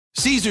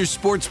Caesars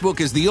Sportsbook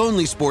is the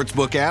only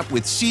sportsbook app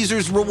with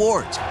Caesars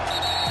Rewards.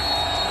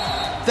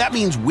 That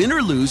means win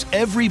or lose,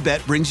 every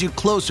bet brings you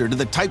closer to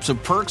the types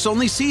of perks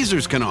only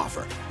Caesars can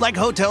offer. Like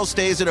hotel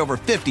stays at over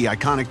 50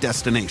 iconic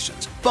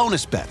destinations,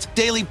 bonus bets,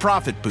 daily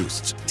profit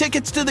boosts,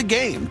 tickets to the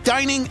game,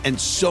 dining, and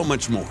so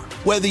much more.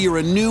 Whether you're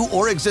a new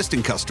or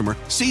existing customer,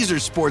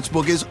 Caesars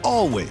Sportsbook is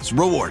always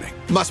rewarding.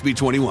 Must be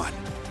 21.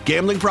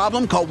 Gambling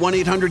problem? Call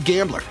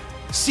 1-800-GAMBLER.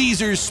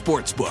 Caesars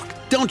Sportsbook.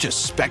 Don't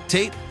just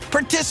spectate,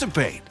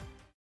 participate.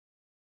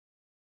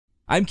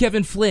 I'm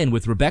Kevin Flynn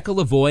with Rebecca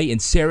Lavoie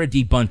and Sarah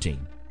D.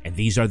 Bunting, and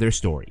these are their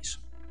stories.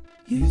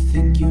 You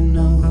think you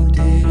know who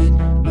did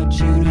it, but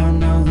you don't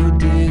know who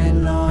did it.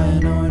 Law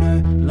and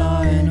order,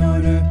 law and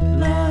order,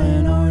 law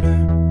and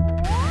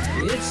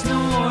order. It's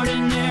no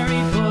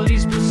ordinary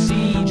police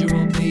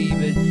procedural,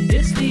 baby.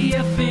 It's the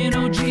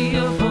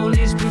FNOG of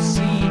police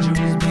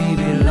procedurals,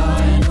 baby. Law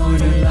and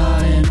order, law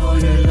and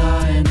order,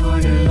 law and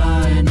order,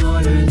 law and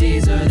order.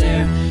 These are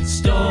their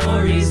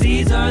stories,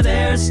 these are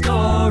their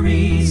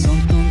stories.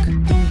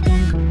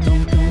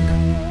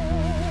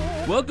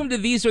 Welcome to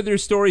These Are Their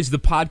Stories, the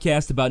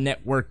podcast about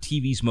network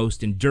TV's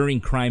most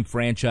enduring crime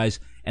franchise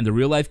and the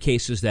real-life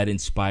cases that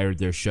inspired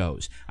their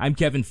shows. I'm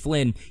Kevin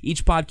Flynn.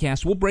 Each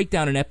podcast will break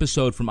down an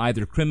episode from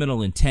either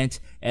Criminal Intent,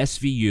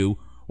 SVU,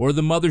 or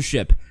The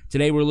Mothership.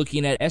 Today we're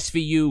looking at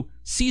SVU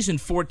Season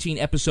 14,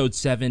 Episode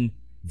 7,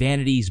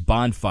 Vanity's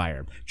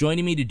Bonfire.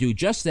 Joining me to do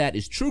just that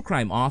is true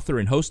crime author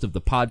and host of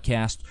the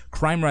podcast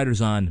Crime Writers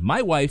On,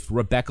 my wife,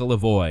 Rebecca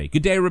Lavoie.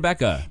 Good day,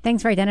 Rebecca.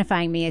 Thanks for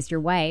identifying me as your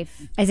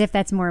wife, as if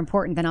that's more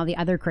important than all the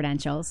other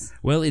credentials.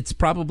 Well, it's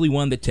probably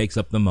one that takes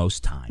up the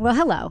most time. Well,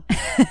 hello.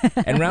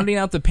 And rounding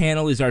out the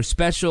panel is our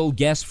special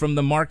guest from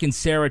the Mark and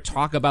Sarah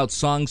Talk About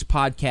Songs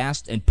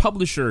podcast and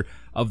publisher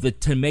of the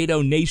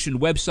Tomato Nation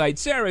website,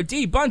 Sarah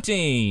D.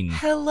 Bunting.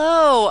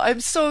 Hello.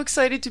 I'm so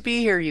excited to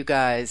be here, you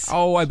guys.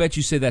 Oh, I bet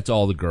you say that to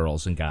all the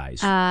girls and guys.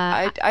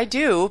 I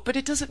do, but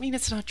it doesn't mean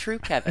it's not true,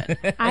 Kevin.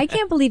 I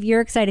can't believe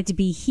you're excited to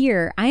be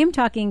here. I am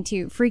talking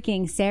to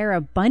freaking Sarah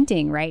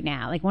Bunting right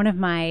now, like one of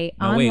my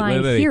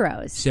online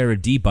heroes. Sarah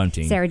D.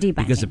 Bunting. Sarah D.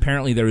 Bunting. Because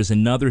apparently there is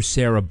another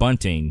Sarah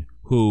Bunting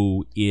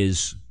who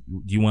is...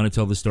 Do you want to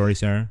tell the story,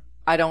 Sarah?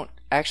 I don't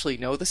actually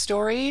know the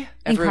story.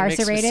 Everyone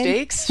makes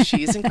mistakes.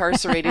 She's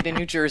incarcerated in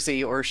New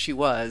Jersey, or she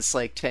was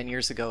like 10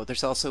 years ago.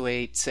 There's also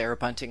a Sarah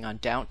Bunting on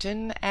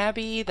Downton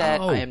Abbey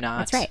that I am not.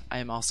 That's right. I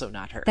am also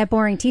not her. That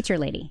boring teacher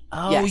lady.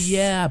 Oh, yes.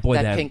 yeah. Boy,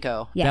 that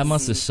pinko. Yes. That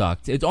must have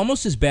sucked. It's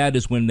almost as bad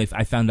as when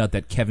I found out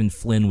that Kevin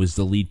Flynn was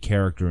the lead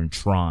character in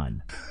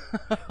Tron.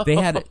 They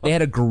had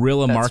a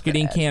guerrilla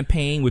marketing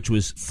campaign, which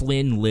was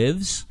Flynn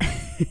Lives,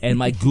 and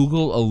my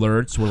Google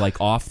alerts were like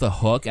off the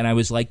hook, and I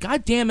was like,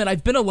 God damn it,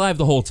 I've been alive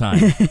the whole time.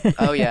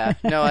 Oh, yeah.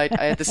 No, I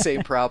had the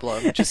same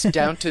problem. Just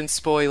Downton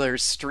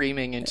spoilers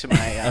streaming into my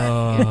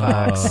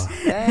inbox.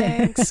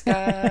 Thanks,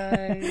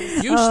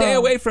 guys. You stay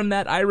away from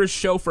that Irish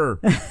chauffeur.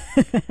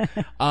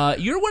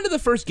 You're one of the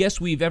first guests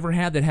we've ever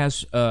had that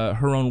has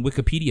her own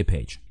Wikipedia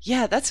page.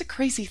 Yeah, that's a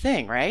crazy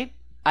thing, right?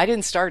 I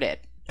didn't start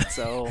it.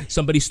 So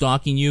somebody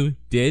stalking you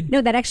did?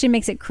 No, that actually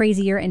makes it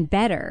crazier and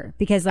better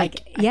because,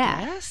 like, I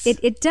guess.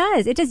 It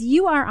does. It does.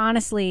 You are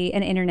honestly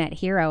an internet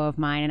hero of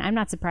mine, and I'm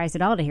not surprised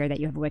at all to hear that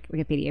you have a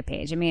Wikipedia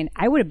page. I mean,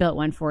 I would have built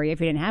one for you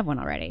if you didn't have one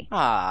already.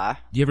 Ah.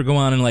 Do you ever go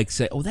on and like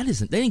say, "Oh, they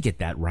didn't get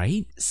that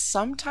right"?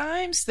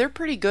 Sometimes they're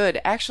pretty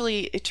good.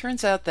 Actually, it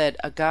turns out that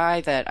a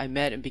guy that I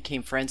met and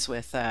became friends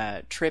with,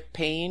 Trip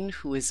Payne,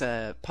 who is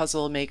a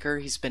puzzle maker,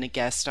 he's been a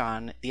guest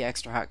on the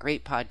Extra Hot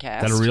Great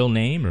podcast. Is that a real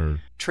name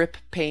or? Trip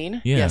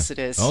Payne? Yeah. Yes, it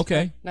is.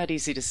 Okay. Not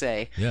easy to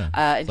say. Yeah.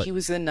 And he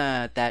was in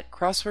that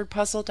crossword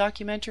puzzle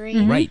documentary.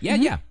 Mm-hmm. Right. Yeah,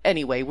 yeah.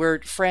 Anyway,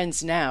 we're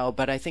friends now,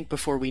 but I think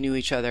before we knew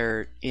each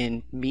other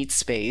in meat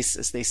space,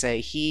 as they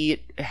say,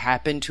 he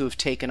happened to have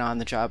taken on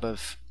the job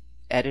of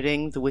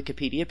editing the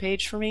Wikipedia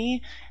page for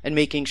me and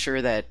making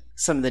sure that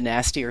some of the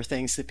nastier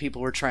things that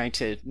people were trying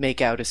to make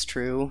out as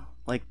true.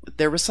 Like,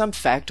 there was some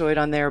factoid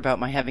on there about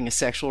my having a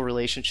sexual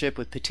relationship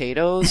with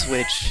potatoes,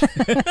 which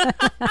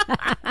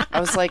I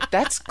was like,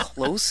 that's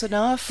close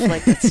enough.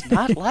 Like, it's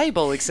not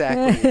libel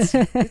exactly.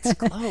 It's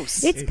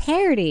close. It's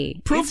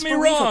parody. Prove me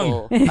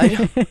wrong.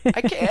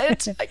 I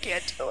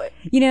can't do it.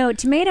 You know,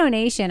 Tomato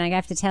Nation, I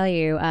have to tell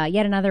you,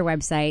 yet another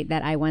website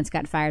that I once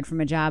got fired from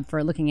a job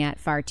for looking at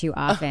far too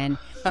often.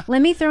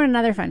 Let me throw in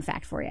another fun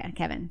fact for you,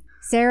 Kevin.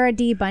 Sarah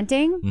D.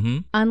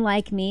 Bunting,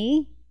 unlike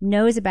me,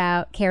 knows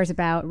about, cares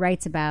about,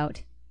 writes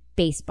about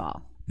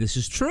baseball. This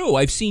is true.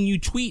 I've seen you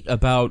tweet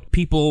about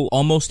people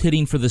almost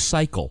hitting for the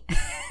cycle.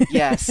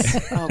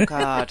 Yes. Oh,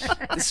 God.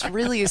 This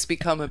really has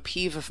become a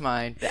peeve of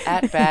mine. The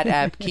 @Bat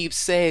app keeps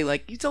saying,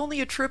 like, it's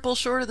only a triple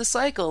short of the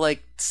cycle.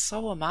 Like,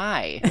 so am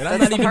I. And I'm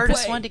That's not the even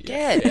hardest playing. one to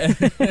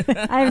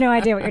get. I have no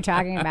idea what you're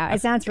talking about.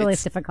 It sounds really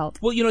difficult.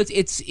 Well, you know,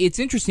 it's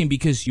interesting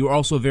because you're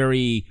also a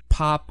very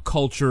pop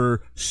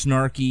culture,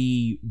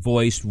 snarky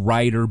voiced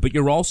writer, but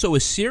you're also a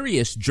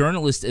serious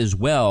journalist as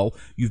well.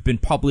 You've been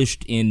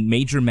published in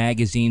major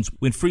magazines.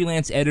 When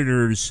freelance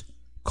editors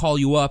call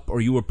you up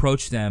or you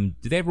approach them,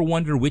 do they ever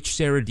wonder which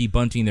Sarah D.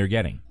 Bunting they're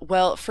getting?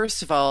 Well,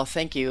 first of all,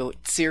 thank you.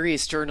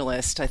 Serious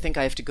journalist. I think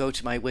I have to go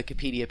to my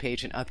Wikipedia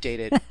page and update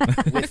it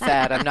with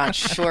that. I'm not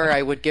sure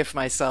I would give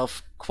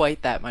myself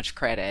quite that much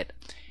credit.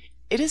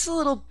 It is a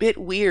little bit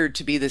weird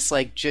to be this,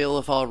 like, Jill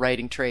of all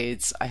writing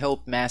trades, I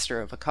hope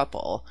master of a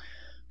couple.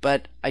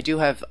 But I do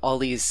have all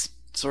these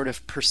sort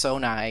of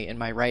personae in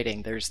my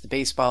writing. There's the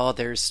baseball,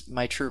 there's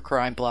my true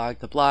crime blog,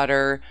 The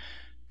Blotter,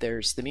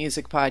 there's the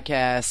music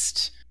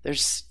podcast,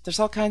 there's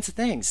all kinds of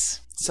things.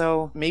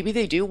 So maybe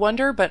they do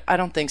wonder, but I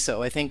don't think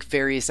so. I think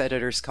various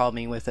editors call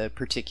me with a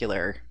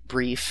particular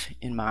brief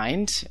in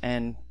mind,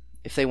 and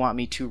if they want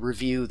me to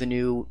review the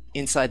new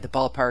Inside the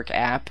Ballpark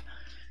app,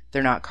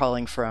 they're not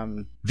calling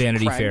from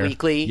Vanity Crime Fair.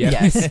 Weekly. Yeah.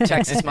 Yes,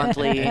 Texas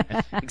Monthly.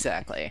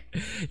 Exactly.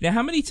 Now,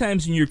 how many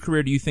times in your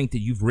career do you think that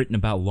you've written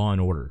about Law and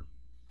Order?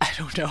 I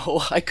don't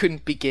know. I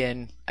couldn't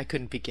begin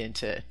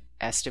to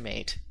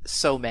estimate.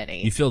 So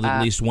many. You filled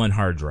at least one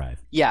hard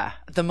drive. Yeah.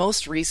 The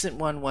most recent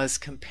one was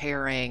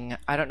comparing,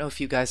 I don't know if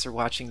you guys are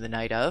watching The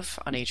Night Of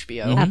on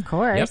HBO. Of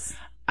course. Yep.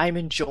 I'm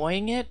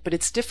enjoying it, but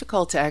it's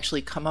difficult to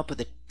actually come up with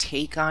a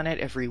take on it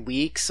every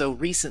week. So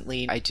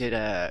recently I did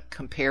a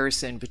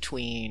comparison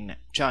between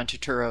John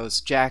Turturro's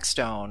Jack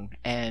Stone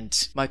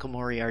and Michael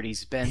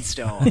Moriarty's Ben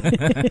Stone.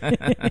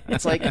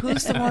 It's like,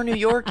 who's the more New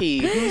Yorkie?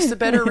 Who's the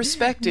better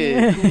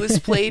respected? Who was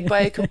played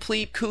by a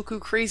complete cuckoo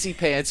crazy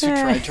pants who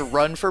tried to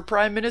run for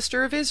Prime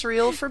Minister of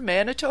Israel from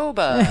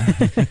Manitoba?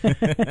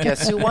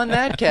 Guess who won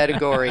that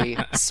category?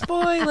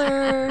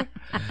 Spoiler!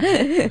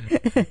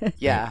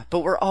 Yeah, but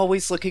we're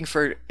always looking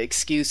for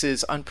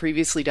excuses. On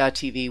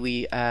Previously.tv,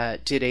 we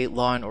did a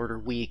Law and Order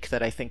week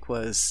that I think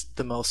was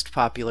the most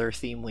popular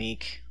theme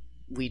week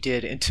we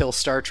did until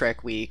Star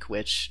Trek week,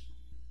 which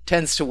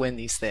tends to win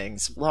these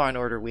things. Law and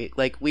Order week,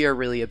 like, we are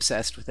really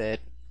obsessed with it.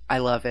 I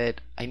love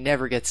it. I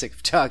never get sick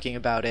of talking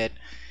about it.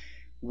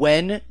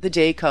 When the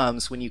day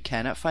comes when you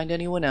cannot find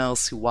anyone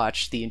else who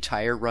watched the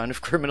entire run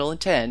of Criminal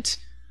Intent,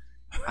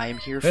 I am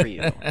here for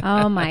you.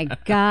 Oh my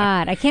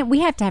God. We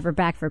have to have her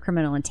back for a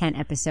Criminal Intent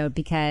episode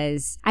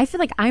because I feel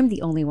like I'm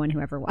the only one who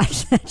ever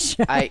watched that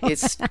show.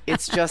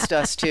 It's just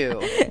us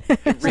two.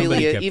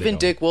 Really, even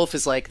Dick Wolf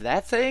is like,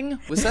 that thing?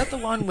 Was that the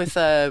one with,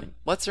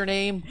 what's her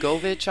name?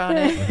 Govich on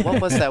it?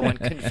 What was that one?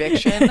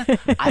 Conviction?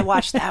 I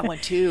watched that one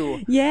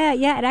too. Yeah.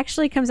 It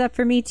actually comes up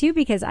for me too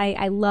because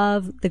I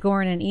love the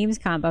Gorin and Eames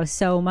combo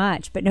so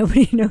much, but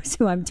nobody knows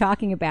who I'm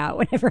talking about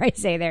whenever I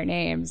say their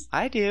names.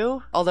 I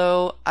do.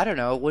 Although, I don't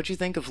know. What'd you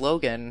think of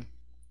Logan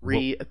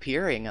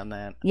reappearing on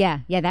that?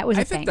 Yeah, that was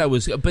a I thing. think that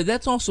was, but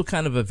that's also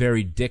kind of a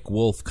very Dick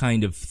Wolf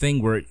kind of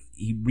thing where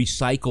he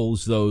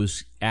recycles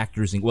those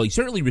actors. Well, he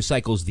certainly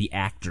recycles the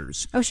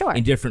actors. Oh, sure.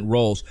 In different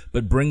roles,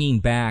 but bringing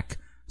back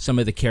some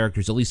of the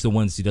characters, at least the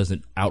ones he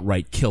doesn't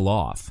outright kill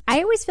off.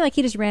 I always feel like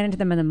he just ran into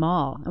them in the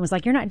mall and was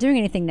like, you're not doing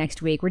anything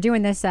next week. We're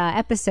doing this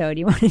episode.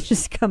 You want to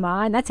just come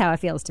on? That's how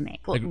it feels to me.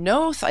 Well,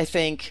 Noth, I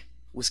think,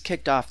 was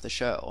kicked off the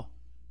show.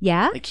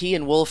 Yeah? Like, he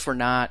and Wolf were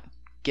not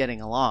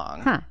getting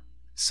along. Huh.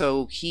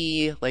 So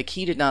he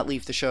did not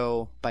leave the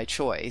show by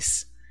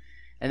choice.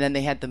 And then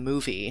they had the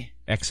movie.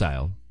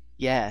 Exile.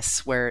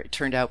 Yes, where it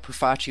turned out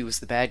Profaci was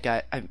the bad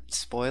guy.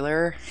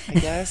 Spoiler, I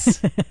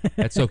guess.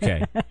 That's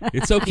okay.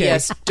 It's okay.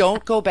 Yes,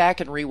 don't go back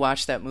and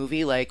rewatch that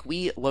movie. Like,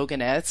 we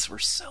Loganettes were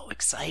so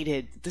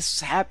excited this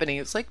was happening.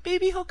 It was like,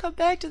 maybe he'll come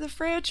back to the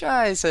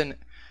franchise. And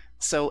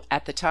so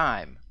at the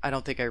time, I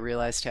don't think I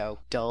realized how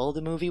dull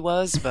the movie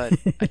was, but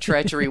I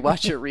tried to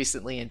rewatch it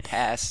recently and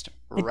passed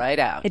right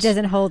out. It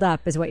doesn't hold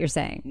up, is what you're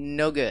saying.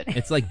 No good.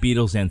 It's like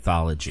Beatles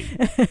anthology.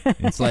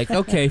 It's like,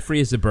 okay,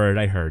 free as a bird.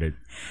 I heard it.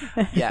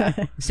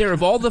 Yeah. Sarah,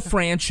 of all the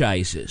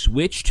franchises,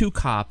 which two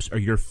cops are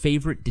your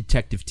favorite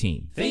detective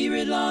team?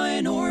 Favorite Law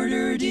and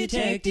Order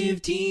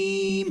detective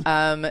team.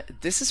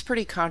 This is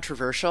pretty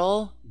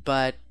controversial,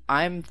 but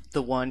I'm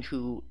the one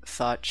who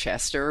thought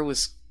Chester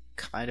was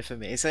kind of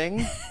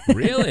amazing.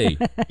 Really?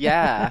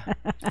 Yeah.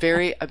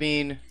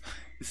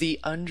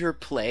 The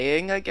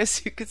underplaying, I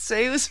guess you could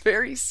say, was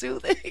very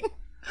soothing.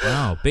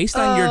 Wow. Based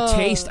on your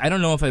taste, I don't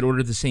know if I'd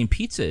order the same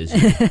pizza as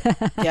you.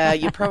 Yeah,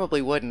 you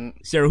probably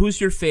wouldn't. Sarah, who's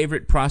your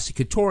favorite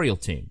prosecutorial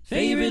team?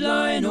 Favorite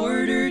Law and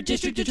Order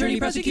district attorney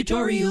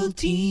prosecutorial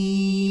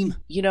team.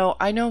 You know,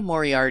 I know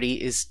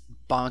Moriarty is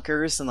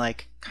bonkers and,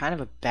 like, kind of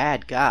a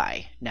bad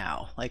guy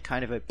now. Like,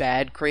 kind of a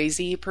bad,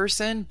 crazy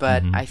person.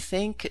 But I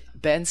think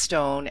Ben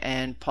Stone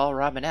and Paul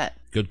Robinette.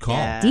 Good call.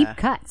 Yeah. Deep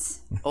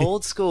cuts.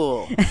 Old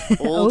school.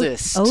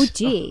 Oldest.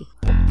 OG.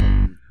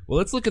 Well,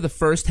 let's look at the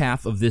first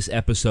half of this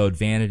episode,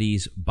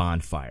 Vanity's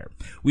Bonfire.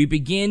 We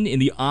begin in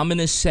the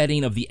ominous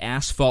setting of the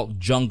asphalt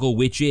jungle,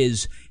 which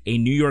is a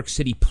New York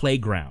City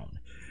playground.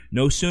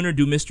 No sooner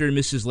do Mr. and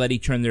Mrs. Letty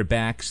turn their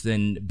backs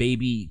than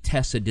baby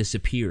Tessa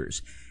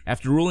disappears.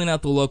 After ruling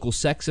out the local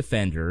sex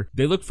offender,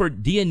 they look for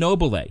Dia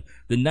Nobile,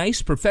 the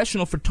nice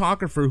professional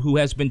photographer who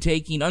has been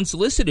taking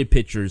unsolicited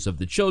pictures of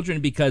the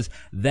children because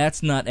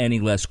that's not any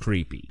less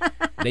creepy.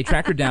 They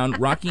track her down,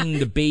 rocking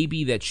the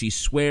baby that she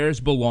swears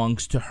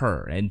belongs to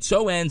her. And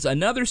so ends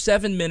another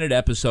 7-minute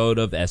episode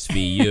of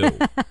SVU.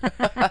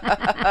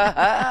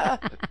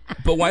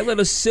 But why let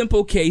a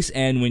simple case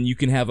end when you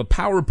can have a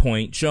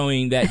PowerPoint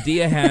showing that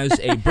Dia has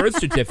a birth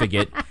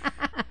certificate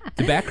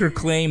to back her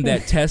claim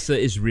that Tessa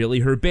is really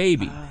her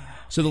baby?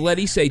 So the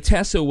Lettys say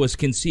Tessa was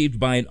conceived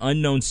by an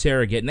unknown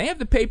surrogate, and they have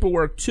the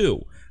paperwork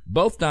too.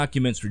 Both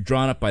documents were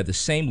drawn up by the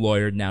same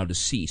lawyer, now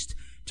deceased.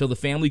 Till the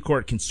family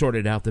court can sort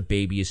it out, the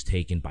baby is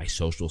taken by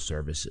social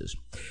services.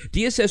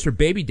 Dia says her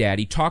baby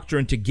daddy talked her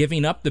into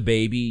giving up the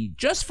baby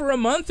just for a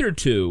month or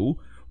two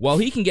while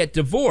he can get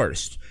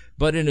divorced.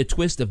 But in a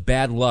twist of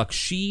bad luck,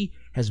 she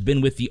has been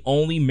with the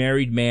only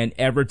married man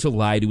ever to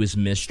lie to his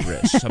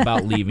mistress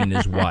about leaving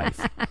his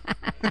wife.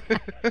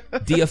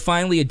 Dia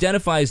finally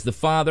identifies the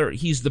father.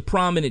 He's the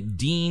prominent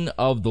dean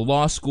of the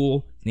law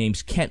school. His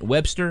name's Kent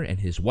Webster, and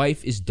his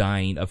wife is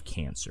dying of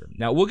cancer.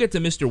 Now, we'll get to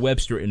Mr.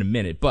 Webster in a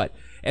minute, but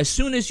as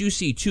soon as you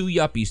see two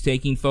yuppies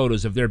taking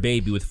photos of their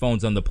baby with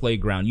phones on the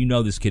playground, you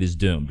know this kid is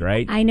doomed,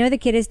 right? I know the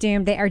kid is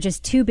doomed. They are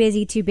just too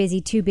busy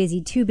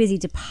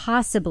to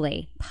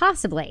possibly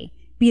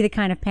be the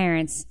kind of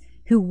parents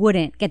who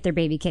wouldn't get their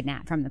baby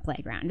kidnapped from the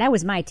playground. That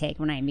was my take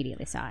when I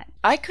immediately saw it.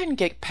 I couldn't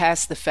get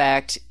past the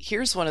fact,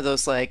 here's one of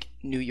those like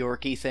New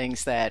York-y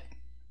things that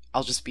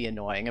I'll just be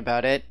annoying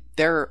about it.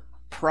 There are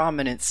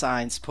prominent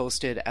signs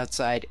posted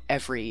outside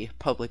every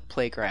public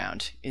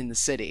playground in the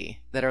city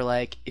that are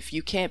like, if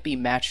you can't be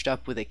matched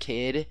up with a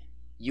kid,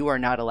 you are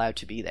not allowed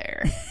to be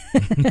there.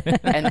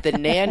 And the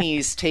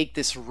nannies take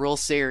this real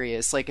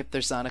serious, like if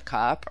there's not a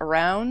cop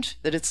around,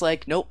 that it's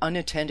like no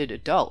unattended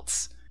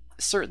adults.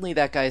 Certainly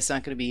that guy's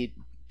not going to be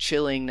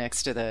chilling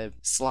next to the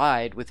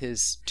slide with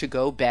his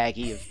to-go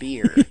baggie of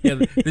beer. Yeah,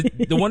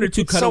 the one or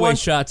two cutaway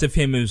shots of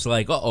him is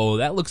like, uh-oh,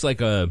 that looks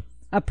like a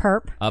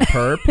perp. A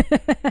perp.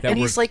 And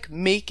he's like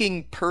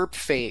making perp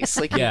face.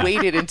 Like he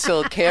waited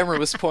until a camera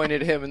was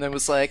pointed at him and then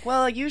was like,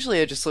 well,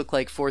 usually I just look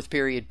like 4th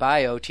period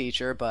bio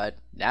teacher, but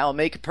now I'll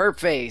make a perp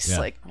face. Yeah.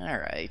 Like, all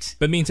right.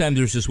 But meantime,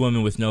 there's this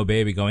woman with no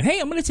baby going, hey,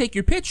 I'm going to take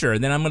your picture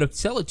and then I'm going to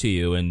sell it to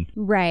you. And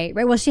Right.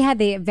 Well, she had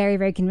the very,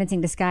 very convincing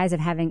disguise of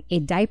having a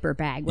diaper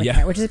bag with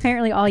her, which is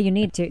apparently all you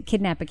need to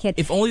kidnap a kid.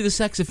 If only the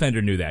sex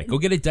offender knew that. Go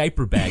get a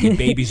diaper bag and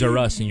Babies Are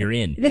Us and you're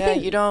in.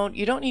 You don't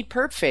need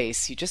perp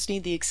face. You just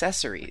need the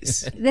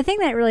accessories. The thing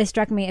that really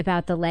struck me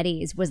about the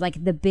Lettys was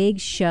like the big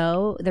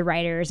show, the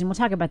writers, and we'll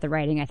talk about the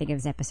writing, I think, of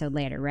this episode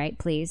later, right?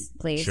 Please.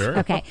 Sure.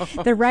 Okay.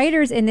 The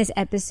writers in this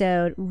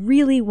episode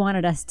really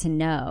wanted us to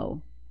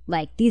know,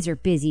 like, these are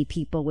busy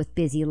people with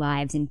busy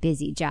lives and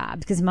busy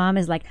jobs. Because mom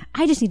is like,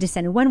 I just need to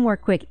send one more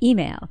quick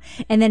email.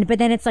 But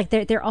then it's like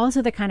they're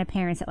also the kind of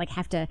parents that like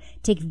have to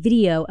take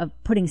video of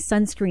putting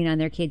sunscreen on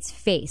their kid's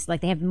face.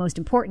 Like they have the most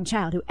important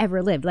child who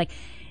ever lived. Like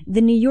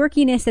the New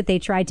Yorkiness that they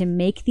tried to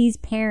make these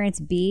parents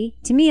be,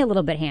 to me, a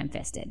little bit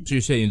ham-fisted. So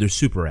you're saying they're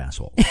super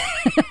assholes.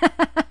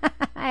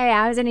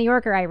 I was a New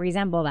Yorker. I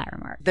resemble that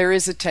remark. There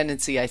is a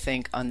tendency, I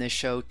think, on this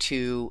show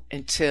to,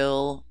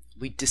 until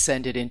we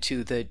descended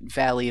into the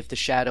valley of the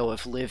shadow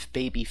of live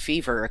baby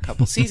fever a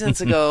couple seasons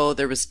ago,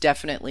 there was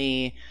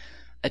definitely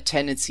a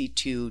tendency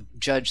to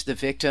judge the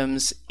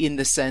victims in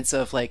the sense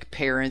of like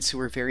parents who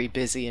were very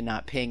busy and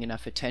not paying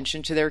enough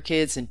attention to their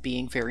kids and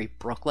being very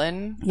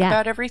Brooklyn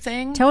about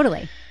everything.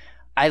 Totally.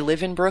 I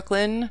live in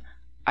Brooklyn.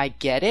 I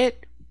get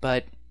it.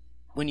 But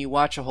when you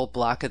watch a whole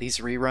block of these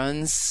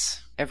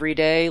reruns every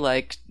day,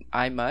 like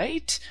I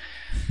might,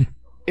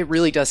 it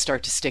really does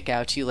start to stick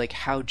out to you, like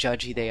how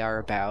judgy they are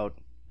about,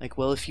 like,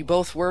 well, if you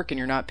both work and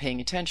you're not paying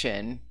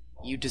attention,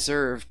 you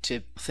deserve to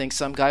think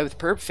some guy with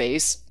perp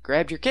face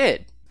grabbed your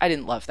kid. I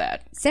didn't love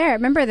that. Sarah,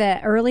 remember the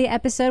early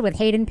episode with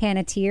Hayden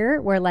Panettiere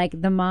where like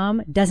the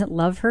mom doesn't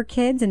love her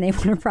kids and they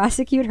want to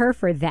prosecute her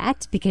for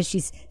that because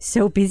she's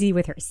so busy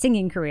with her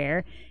singing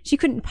career? She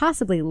couldn't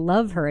possibly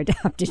love her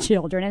adopted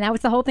children, and that was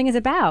the whole thing is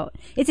about.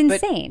 It's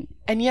insane.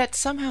 And yet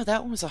somehow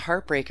that one was a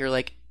heartbreaker.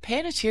 Like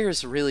Panettiere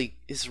is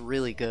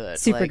really good.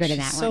 Super good in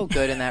that one. So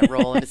good in that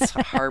role, and it's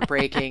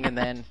heartbreaking. And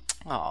then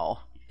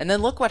And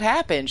then look what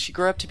happened. She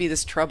grew up to be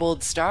this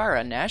troubled star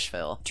on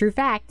Nashville. True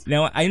fact.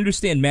 Now, I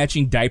understand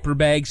matching diaper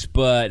bags,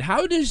 but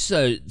how does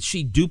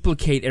she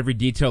duplicate every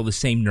detail of the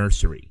same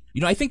nursery?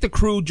 You know, I think the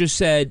crew just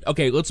said,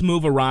 okay, let's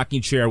move a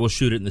rocking chair. We'll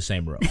shoot it in the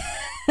same room.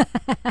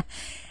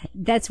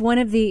 That's one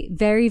of the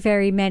very,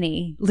 very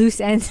many loose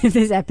ends of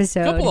this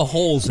episode. A couple of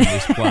holes in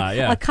this plot,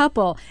 yeah. A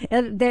couple.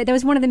 There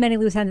was one of the many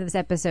loose ends of this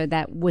episode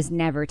that was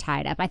never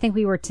tied up. I think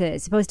we were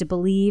supposed to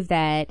believe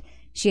that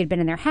she had been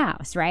in their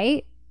house,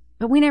 right?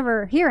 But we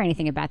never hear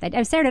anything about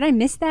that. Sarah, did I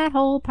miss that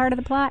whole part of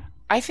the plot?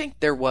 I think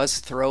there was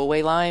a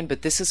throwaway line,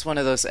 but this is one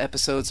of those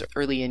episodes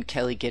early in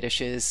Kelly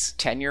Gittish's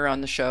tenure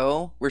on the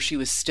show where she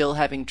was still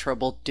having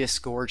trouble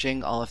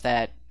disgorging all of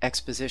that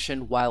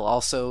exposition while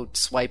also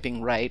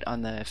swiping right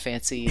on the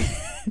fancy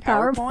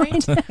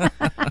PowerPoint.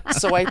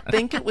 So I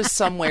think it was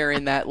somewhere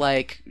in that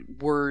like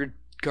word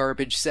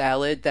garbage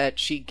salad that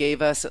she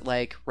gave us at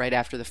like right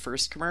after the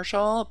first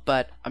commercial,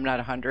 but I'm not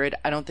 100.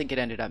 I don't think it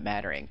ended up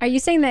mattering. Are you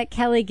saying that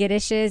Kelly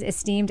Gittish's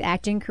esteemed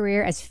acting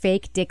career as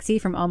fake Dixie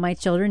from All My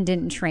Children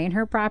didn't train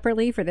her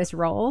properly for this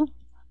role?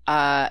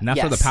 Not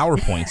yes. for the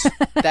PowerPoints.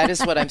 That is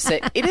what I'm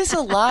saying. It is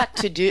a lot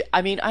to do.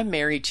 I mean, I'm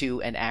married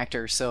to an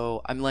actor,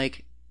 so I'm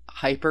like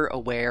hyper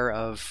aware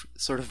of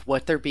sort of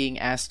what they're being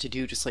asked to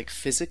do just like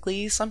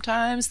physically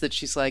sometimes, that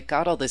she's like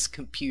got all this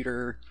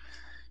computer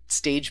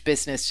stage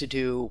business to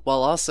do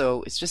while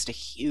also it's just a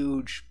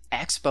huge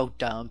expo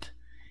dump,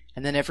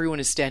 and then everyone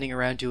is standing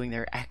around doing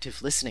their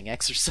active listening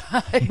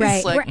exercise.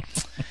 Right. Like,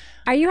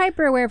 Are you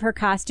hyper aware of her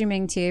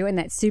costuming too, and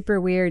that super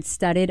weird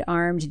studded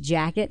armed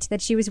jacket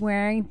that she was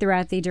wearing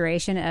throughout the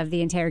duration of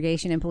the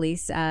interrogation and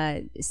police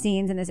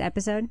scenes in this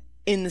episode?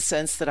 in the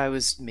sense that I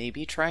was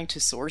maybe trying to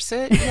source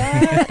it.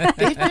 Yeah,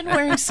 they've been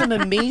wearing some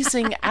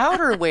amazing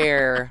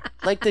outerwear,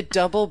 like the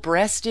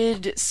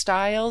double-breasted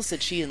styles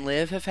that she and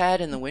Liv have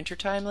had in the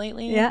wintertime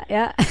lately.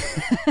 Yeah.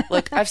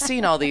 Look, I've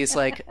seen all these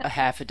like a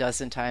half a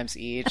dozen times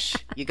each.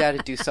 You got to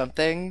do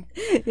something.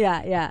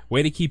 Yeah.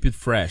 Way to keep it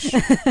fresh.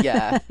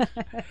 Yeah.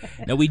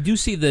 Now, we do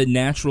see the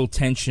natural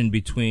tension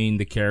between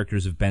the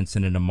characters of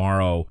Benson and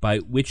Amaro by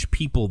which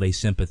people they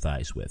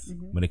sympathize with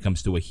when it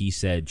comes to a he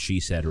said, she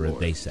said, or a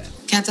they said.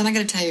 Captain, I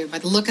gotta tell you, by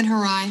the look in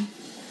her eye,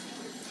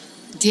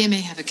 Dia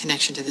may have a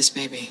connection to this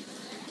baby.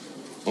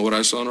 Well, what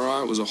I saw in her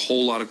eye was a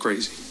whole lot of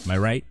crazy. Am I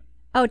right?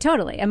 Oh,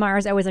 totally.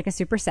 Amaro's always like a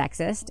super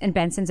sexist, and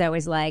Benson's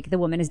always like the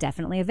woman is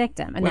definitely a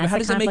victim. And Wait, that's how the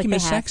does that make him a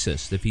conflict they have.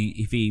 sexist if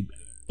he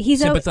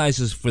He's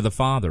sympathizes for the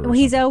father? Well,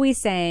 he's always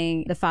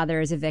saying the father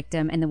is a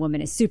victim and the woman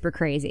is super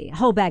crazy. A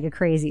whole bag of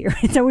crazy.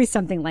 It's always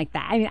something like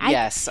that. I mean,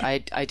 Yes,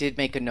 I did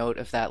make a note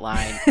of that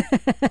line.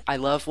 I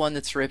love one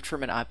that's ripped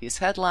from an obvious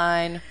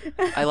headline.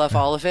 I love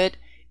all of it,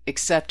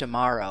 except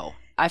Amaro.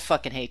 I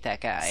fucking hate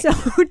that guy.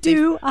 So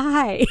do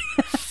I.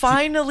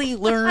 Finally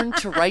learned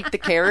to write the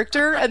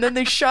character, and then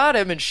they shot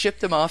him and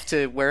shipped him off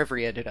to wherever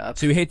he ended up.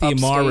 So you hate the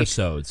Upstate.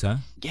 Amaro-sodes, huh?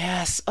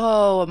 Yes.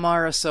 Oh,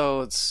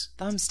 Amaro-sodes.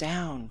 Thumbs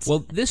down.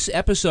 Well, this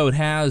episode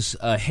has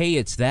Hey,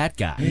 It's That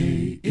Guy.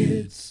 Hey,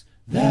 it's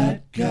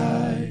that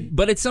guy.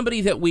 But it's somebody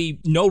that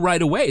we know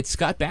right away. It's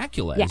Scott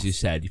Bakula, Yes. as you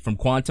said, from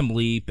Quantum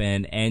Leap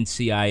and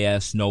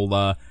NCIS,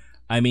 NOLA.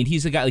 I mean,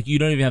 he's a guy, like, you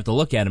don't even have to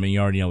look at him and you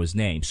already know his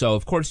name. So,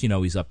 of course, you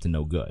know he's up to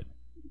no good.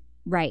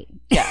 Right.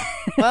 Yeah.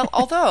 Well,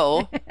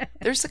 although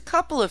there's a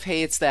couple of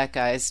Hey, It's That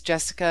guys.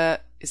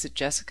 Jessica, is it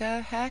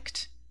Jessica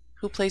Hecht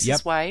who plays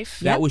his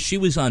wife? She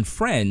was on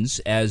Friends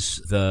as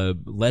the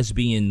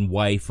lesbian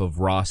wife of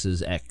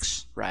Ross's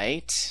ex.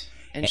 Right.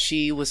 And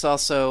she was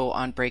also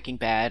on Breaking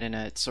Bad in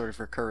a sort of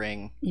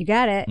recurring You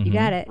got it. You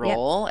got it.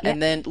 role. Yep.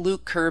 And then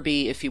Luke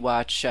Kirby, if you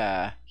watch,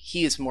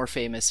 he is more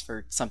famous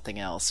for something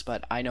else,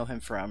 but I know him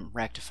from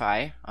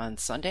Rectify on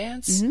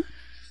Sundance. Mm-hmm.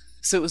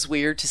 So it was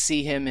weird to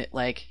see him,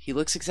 he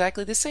looks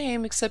exactly the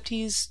same, except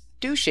he's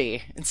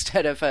douchey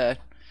instead of a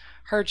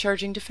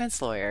hard-charging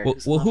defense lawyer.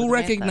 Well, who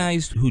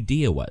recognized who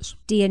Dia was?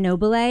 Dia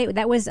Nobile.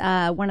 That was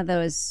one of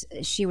those.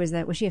 Was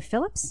she a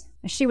Phillips?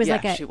 She was Yeah,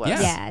 like a. she was.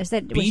 Yeah. Is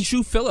that, was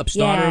Bijou Phillips,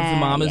 daughter of the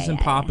mamas and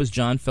yeah. papas,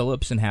 John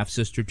Phillips, and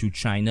half-sister to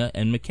China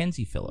and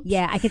Mackenzie Phillips.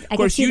 Yeah, I could. Of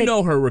course, you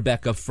know her,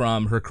 Rebecca,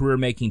 from her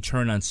career-making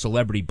turn on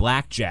Celebrity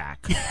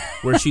Blackjack,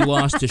 where she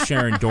lost to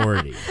Sharon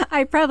Doherty.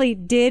 I probably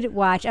did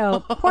watch.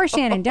 Oh, poor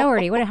Shannon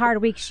Doherty. What a hard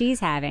week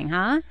she's having,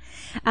 huh?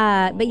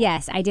 But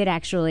yes, I did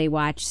actually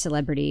watch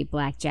Celebrity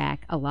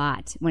Blackjack a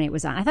lot when it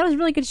was on. I thought it was a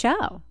really good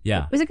show.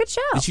 Yeah. It was a good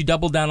show. Did she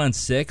double down on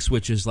 6,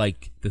 which is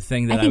like the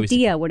thing that I think was...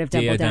 Dia would have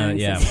doubled down on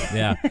Yeah, 6.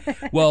 yeah.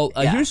 Well,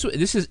 here's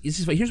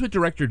what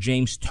director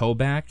James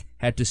Toback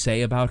had to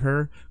say about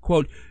her.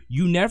 Quote,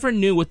 "You never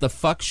knew what the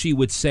fuck she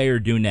would say or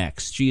do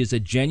next. She is a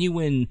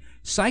genuine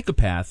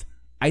psychopath.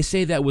 I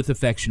say that with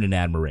affection and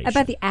admiration."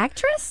 About the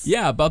actress?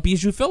 Yeah, about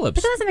Bijou Phillips.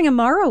 But that's something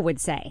Amaro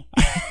would say.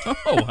 Oh,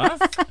 huh?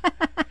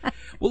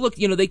 Well, look,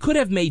 they could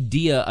have made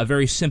Dia a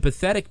very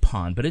sympathetic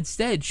pawn, but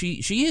instead she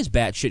is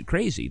batshit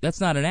crazy.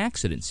 That's not an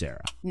accident,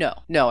 Sarah.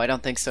 No, I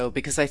don't think so,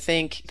 because I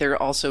think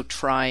they're also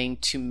trying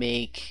to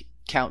make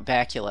Count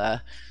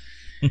Bakula...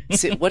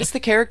 what is the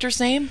character's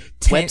name?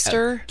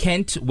 Webster?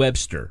 Kent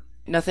Webster.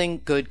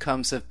 Nothing good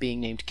comes of being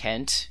named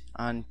Kent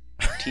on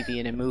TV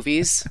and in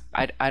movies.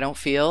 I don't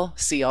feel.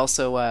 See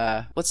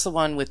also, what's the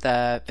one with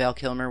Val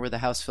Kilmer where the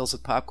house fills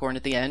with popcorn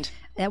at the end?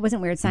 That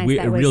wasn't Weird Science.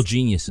 That was Real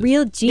Geniuses.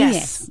 Real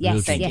Genius.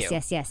 Yes. Thank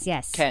Yes. you.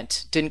 Yes.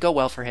 Kent. Didn't go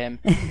well for him.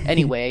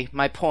 Anyway,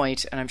 my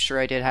point, and I'm sure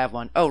I did have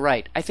one. Oh,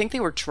 right. I think they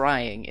were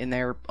trying in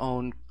their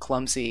own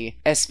clumsy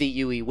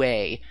SVU-y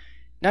way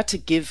not to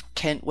give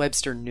Kent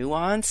Webster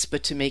nuance,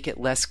 but to make it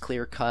less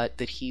clear-cut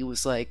that he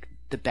was like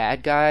the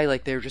bad guy.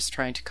 Like they were just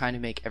trying to kind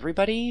of make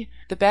everybody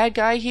the bad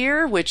guy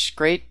here, which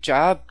great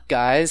job,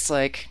 guys.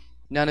 Like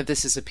none of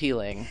this is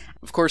appealing.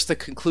 Of course, the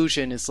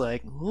conclusion is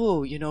like,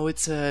 oh,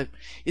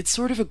 it's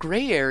sort of a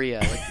gray area.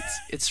 Like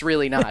it's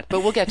really not,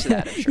 but we'll get to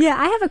that, I'm sure. Yeah,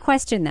 I have a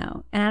question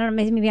though, and I don't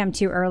know, maybe I'm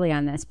too early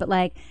on this, but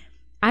like,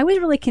 I was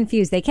really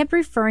confused. They kept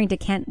referring to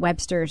Kent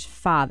Webster's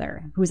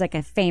father, who's like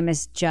a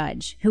famous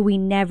judge who we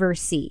never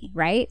see,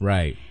 right?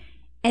 Right.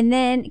 And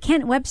then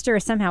Kent Webster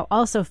is somehow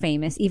also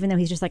famous, even though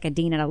he's just like a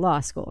dean at a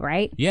law school,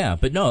 right? Yeah,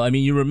 but no, I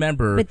mean, you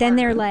remember... But then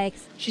they're like...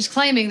 She's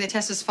claiming that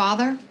Tessa's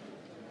father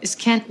is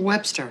Kent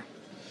Webster.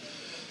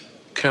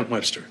 Kent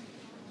Webster.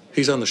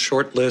 He's on the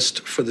short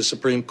list for the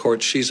Supreme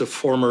Court. She's a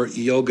former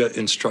yoga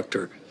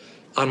instructor.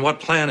 On what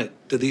planet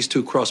did these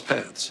two cross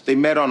paths? They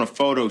met on a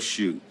photo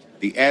shoot.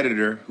 The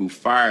editor who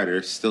fired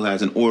her still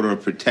has an order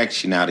of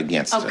protection out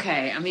against her.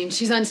 Okay, I mean,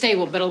 she's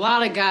unstable, but a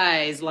lot of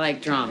guys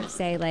like drama.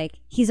 Say, like,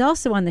 he's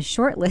also on the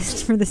short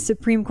list for the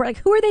Supreme Court. Like,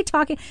 who are they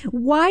talking?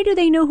 Why do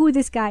they know who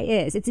this guy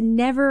is? It's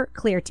never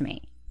clear to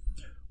me.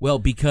 Well,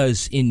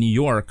 because in New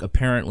York,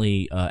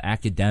 apparently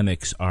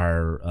academics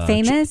are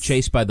famous?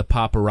 Chased by the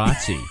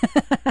paparazzi.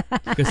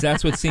 Because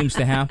that's what seems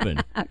to happen.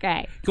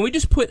 Okay. Can we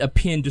just put a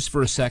pin just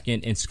for a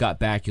second in Scott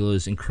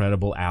Bakula's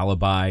incredible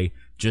alibi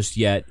just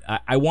yet?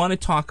 I want to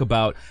talk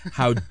about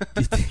how...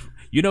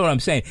 You know what I'm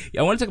saying?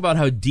 I want to talk about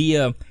how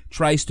Dia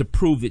tries to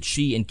prove that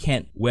she and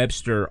Kent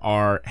Webster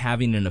are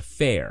having an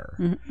affair.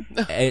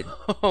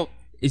 Mm-hmm.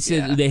 It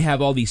says they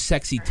have all these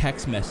sexy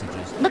text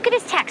messages. Look at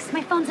his text.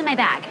 My phone's in my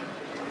bag.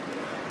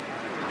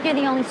 You're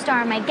the only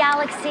star in my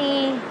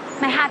galaxy.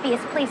 My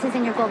happiest place is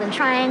in your golden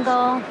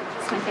triangle.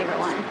 It's my favorite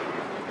one.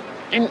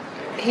 And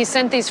he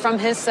sent these from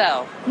his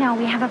cell. No,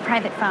 we have a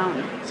private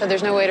phone. So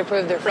there's no way to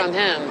prove they're from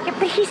him. Yeah,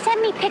 but he sent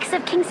me pics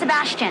of King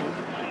Sebastian.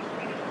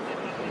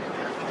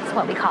 That's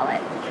what we call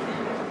it.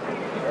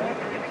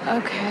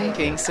 Okay.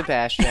 King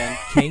Sebastian.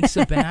 King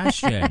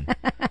Sebastian.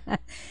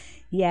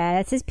 Yeah,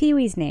 that's his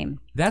Pee-wee's name.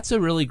 That's a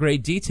really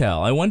great detail.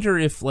 I wonder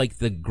if, like,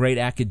 the great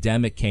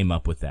academic came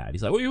up with that.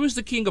 He's like, well, he was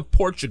the king of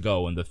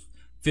Portugal in the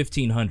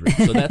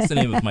 1500s, so that's the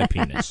name of my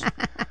penis.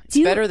 It's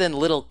better than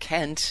Little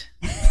Kent.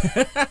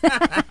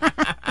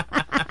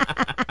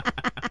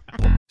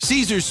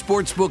 Caesars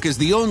Sportsbook is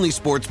the only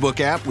sportsbook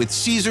app with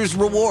Caesars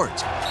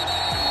Rewards.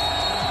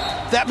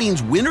 That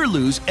means win or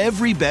lose,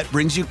 every bet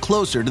brings you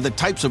closer to the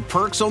types of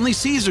perks only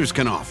Caesars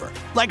can offer.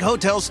 Like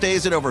hotel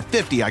stays at over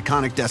 50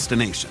 iconic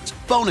destinations,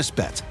 bonus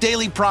bets,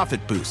 daily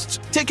profit boosts,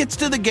 tickets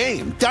to the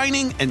game,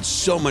 dining, and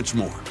so much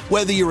more.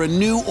 Whether you're a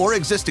new or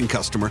existing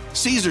customer,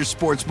 Caesars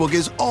Sportsbook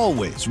is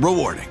always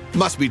rewarding.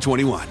 Must be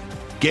 21.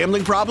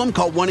 Gambling problem?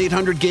 Call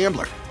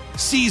 1-800-GAMBLER.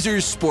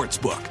 Caesars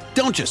Sportsbook.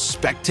 Don't just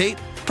spectate,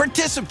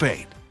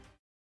 participate.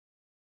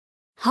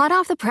 Hot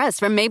off the press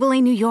from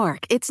Maybelline, New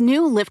York, it's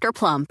new Lifter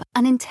Plump,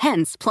 an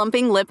intense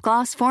plumping lip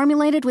gloss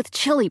formulated with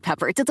chili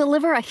pepper to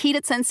deliver a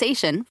heated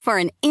sensation for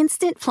an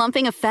instant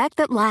plumping effect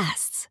that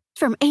lasts.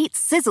 From 8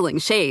 sizzling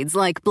shades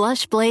like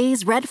Blush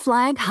Blaze, Red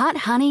Flag, Hot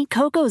Honey,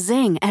 Cocoa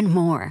Zing, and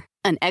more.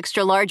 An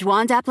extra-large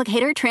wand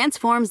applicator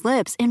transforms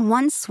lips in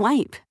one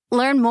swipe.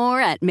 Learn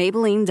more at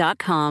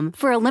Maybelline.com.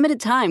 For a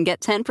limited time, get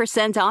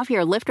 10% off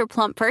your Lifter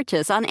Plump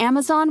purchase on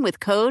Amazon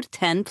with code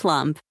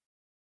 10PLUMP.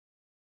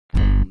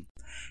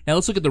 Now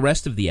let's look at the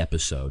rest of the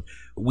episode.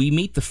 We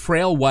meet the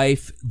frail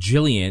wife,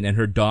 Jillian, and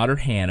her daughter,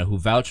 Hannah, who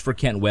vouch for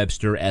Kent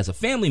Webster as a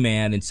family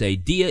man and say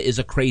Dia is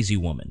a crazy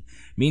woman.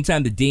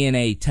 Meantime, the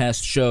DNA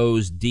test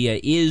shows Dia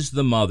is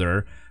the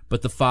mother,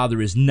 but the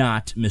father is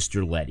not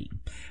Mr. Letty.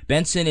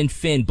 Benson and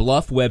Finn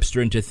bluff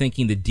Webster into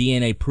thinking the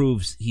DNA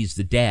proves he's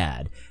the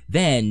dad.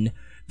 Then,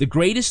 the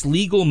greatest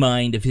legal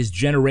mind of his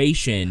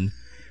generation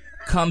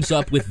comes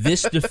up with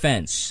this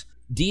defense.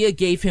 Dia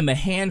gave him a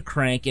hand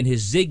crank and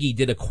his Ziggy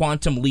did a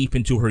quantum leap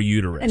into her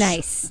uterus.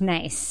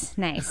 Nice.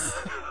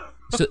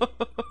 So,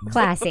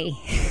 classy.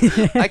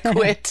 I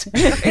quit.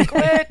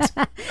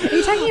 Are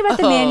you talking about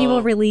the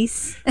manual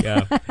release?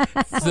 Yeah.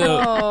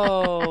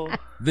 So,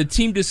 the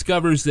team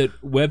discovers that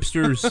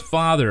Webster's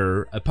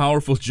father, a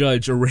powerful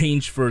judge,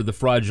 arranged for the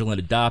fraudulent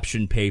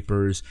adoption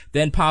papers.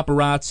 Then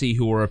paparazzi,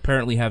 who are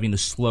apparently having a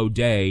slow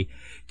day,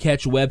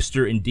 catch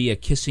Webster and Dia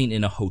kissing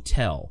in a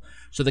hotel.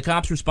 So the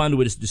cops respond to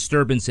a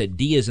disturbance at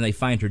Dia's and they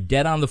find her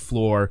dead on the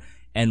floor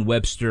and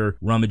Webster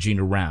rummaging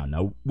around.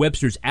 Now,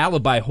 Webster's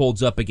alibi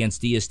holds up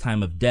against Dia's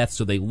time of death,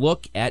 so they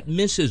look at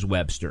Mrs.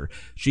 Webster.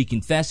 She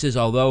confesses,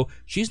 although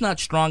she's not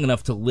strong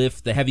enough to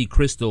lift the heavy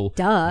crystal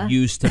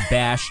used to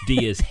bash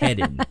Dia's head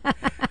in.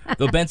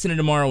 Though Benson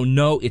and Amaro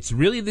know it's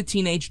really the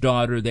teenage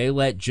daughter, they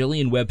let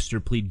Jillian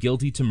Webster plead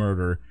guilty to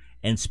murder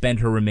and spend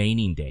her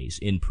remaining days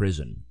in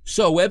prison.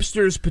 So,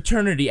 Webster's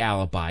paternity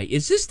alibi.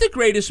 Is this the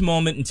greatest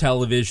moment in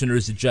television, or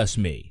is it just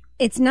me?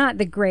 It's not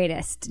the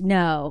greatest,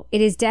 no.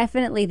 It is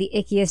definitely the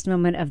ickiest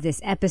moment of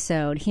this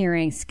episode,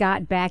 hearing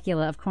Scott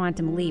Bakula of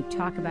Quantum Leap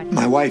talk about...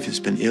 My wife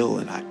has been ill,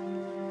 and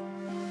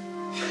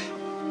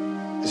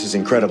this is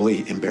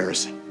incredibly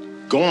embarrassing.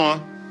 Go on.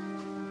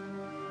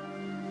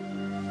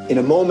 In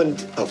a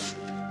moment of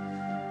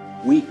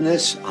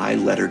weakness, I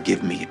let her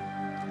give me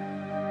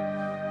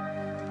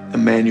a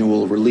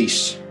manual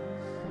release.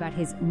 About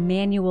his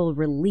manual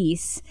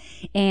release,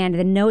 and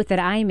the note that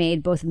I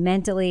made both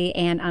mentally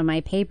and on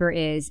my paper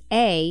is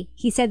A,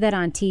 he said that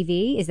on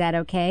TV, is that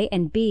okay?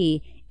 And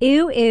B,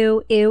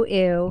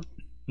 ew.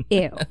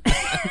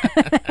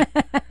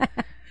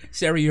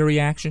 Sarah, your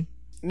reaction?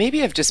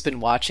 Maybe I've just been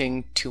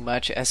watching too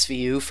much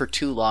SVU for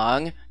too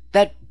long.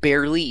 That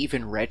barely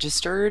even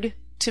registered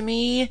to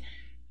me.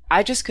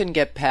 I just couldn't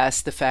get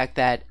past the fact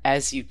that,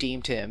 as you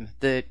deemed him,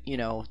 the,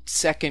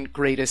 second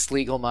greatest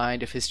legal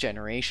mind of his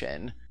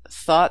generation,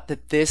 thought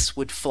that this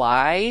would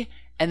fly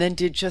and then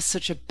did just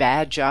such a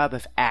bad job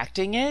of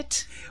acting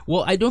it.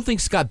 Well, I don't think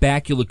Scott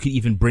Bakula could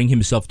even bring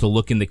himself to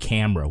look in the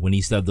camera when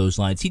he said those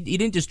lines. He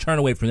didn't just turn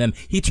away from them.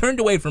 He turned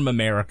away from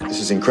America.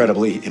 This is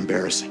incredibly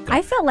embarrassing.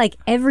 I felt like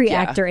every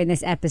actor in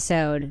this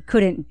episode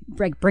couldn't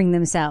bring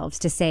themselves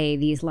to say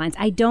these lines.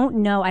 I don't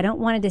know. I don't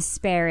want to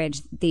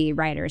disparage the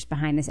writers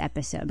behind this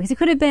episode because it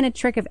could have been a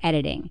trick of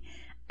editing.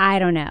 I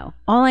don't know.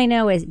 All I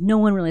know is no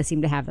one really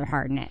seemed to have their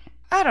heart in it.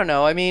 I don't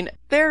know. I mean,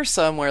 there are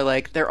some where,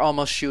 like, they're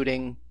almost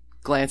shooting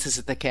glances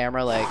at the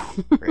camera like,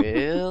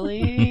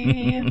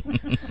 really?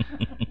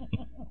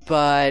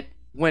 But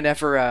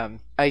whenever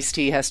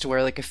Ice-T has to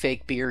wear like a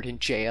fake beard in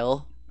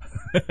jail,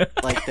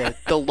 like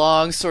the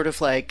long sort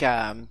of like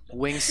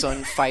Wing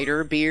Sun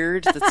fighter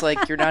beard, that's like,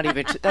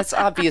 that's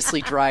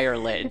obviously dryer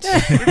lint.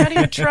 You're not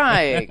even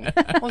trying.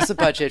 What's the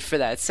budget for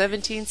that?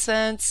 17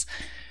 cents?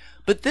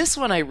 But this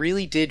one I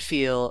really did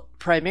feel,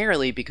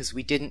 primarily because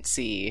we didn't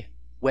see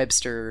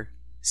Webster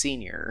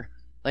Sr.,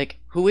 like,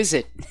 who is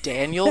it?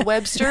 Daniel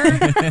Webster?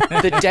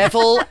 The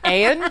devil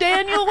and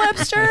Daniel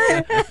Webster?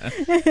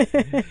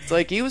 It's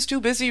like, he was too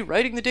busy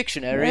writing the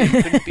dictionary.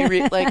 Couldn't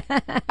be like,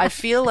 I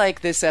feel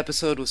like this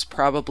episode was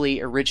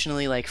probably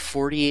originally like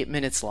 48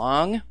 minutes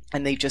long,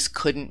 and they just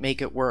couldn't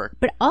make it work.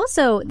 But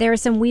also, there are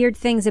some weird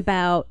things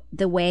about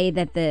the way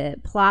that the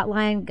plot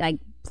line, like,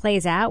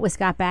 plays out with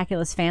Scott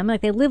Bakula's family.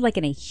 Like, they live like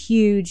in a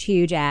huge,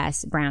 huge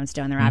ass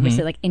brownstone. They're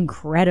obviously like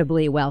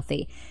incredibly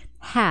wealthy.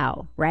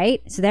 How, right?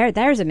 So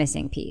there's a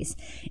missing piece.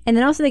 And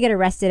then also they get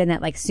arrested in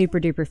that like super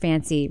duper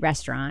fancy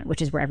restaurant,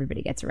 which is where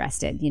everybody gets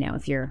arrested,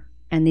 if you're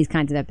in these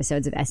kinds of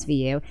episodes of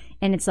SVU.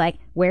 And it's like,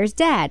 where's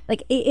dad?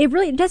 Like, it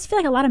really does feel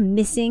like a lot of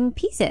missing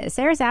pieces.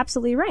 Sarah's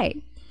absolutely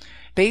right.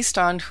 Based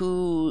on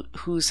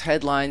whose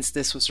headlines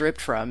this was ripped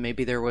from,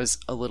 maybe there was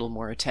a little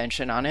more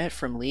attention on it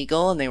from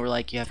legal, and they were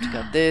like, you have to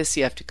cut this,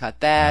 you have to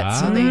cut that.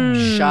 So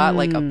they shot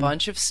like a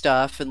bunch of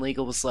stuff, and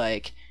legal was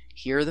like,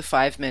 here are the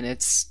 5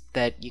 minutes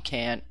that you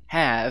can't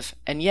have.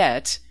 And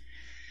yet,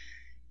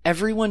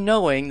 everyone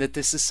knowing that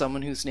this is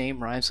someone whose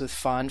name rhymes with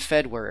fond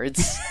fed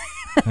words,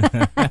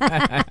 the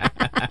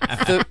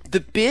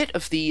bit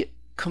of the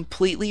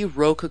completely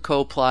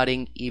rococo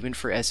plotting, even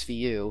for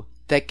SVU,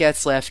 that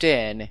gets left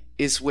in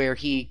is where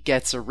he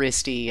gets a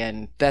wristy,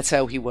 and that's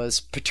how he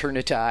was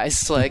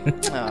paternitized. Like,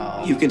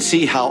 oh. You can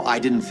see how I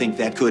didn't think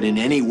that could in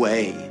any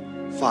way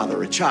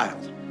father a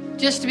child.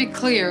 Just to be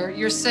clear,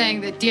 you're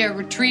saying that Dia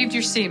retrieved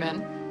your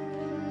semen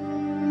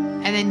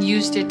and then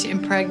used it to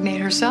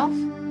impregnate herself?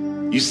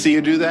 You see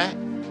her do that?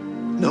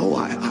 No,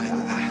 I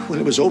when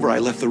it was over, I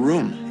left the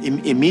room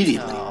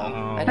immediately.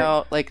 Oh, I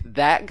know, like,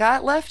 that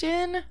got left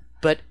in,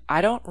 but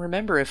I don't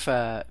remember if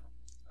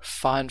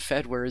Fond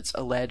Fedwards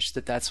alleged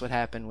that that's what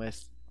happened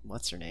with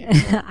what's her name?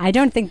 I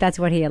don't think that's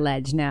what he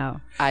alleged,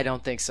 no. I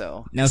don't think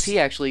so. Now, he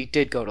actually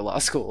did go to law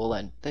school,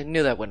 and they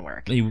knew that wouldn't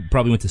work. He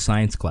probably went to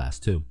science class,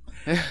 too.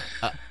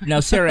 Now,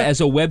 Sarah,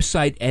 as a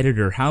website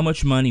editor, how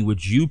much money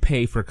would you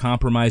pay for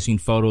compromising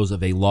photos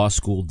of a law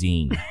school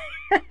dean?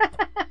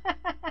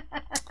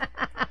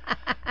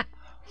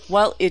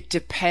 Well, it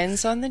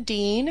depends on the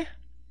dean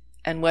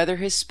and whether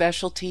his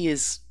specialty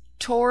is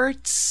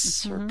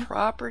torts or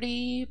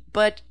property.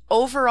 But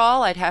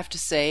overall, I'd have to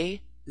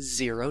say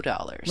 $0.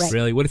 Right.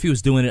 Really? What if he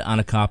was doing it on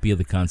a copy of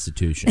the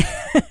Constitution?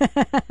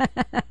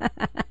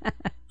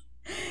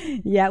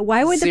 Yeah,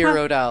 why would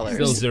 $0?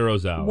 Still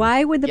zeros out.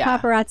 Why would the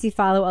paparazzi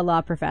follow a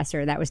law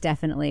professor? That was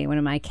definitely one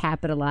of my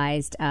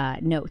capitalized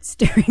notes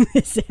during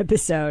this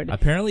episode.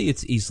 Apparently,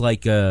 he's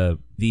like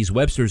these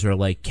Websters are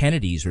like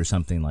Kennedys or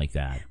something like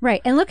that.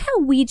 Right, and look how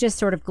we just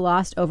sort of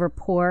glossed over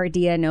poor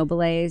Dia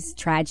Noble's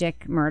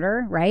tragic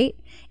murder. Right,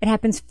 it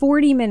happens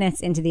 40 minutes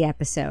into the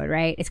episode.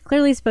 Right, it's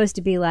clearly supposed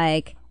to be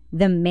like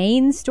the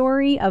main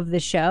story of the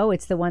show.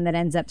 It's the one that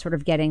ends up sort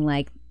of getting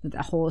like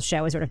the whole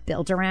show is sort of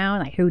built around,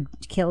 like who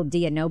killed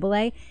Dia Noble.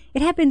 It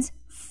happens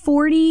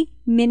 40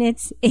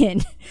 minutes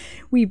in.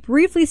 We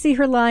briefly see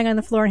her lying on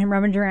the floor and him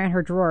rummaging around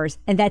her drawers,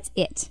 and that's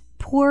it.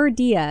 Poor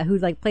Dia, who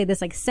like played this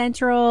like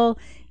central,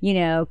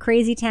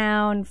 crazy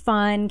town,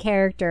 fun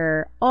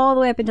character all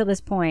the way up until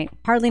this point.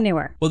 Hardly knew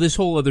her. Well, this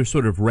whole other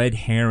sort of red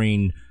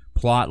herring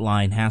plot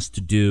line has to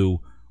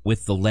do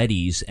with the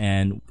Lettys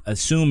and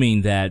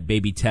assuming that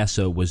baby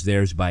Tessa was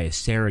theirs by a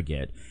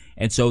surrogate.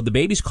 And so the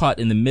baby's caught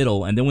in the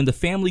middle, and then when the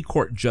family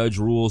court judge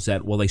rules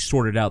that, well, they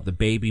sorted out the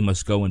baby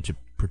must go into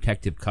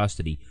protective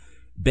custody,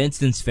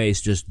 Benson's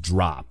face just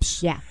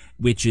drops. Yeah.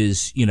 Which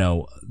is,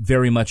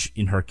 very much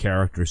in her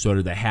character, sort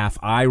of the half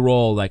eye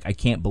roll, like, I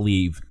can't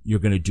believe you're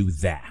going to do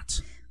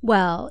that.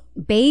 Well,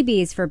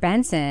 babies for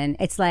Benson,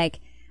 it's like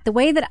the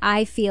way that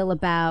I feel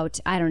about,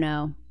 I don't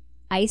know,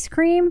 ice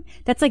cream,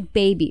 that's like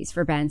babies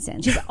for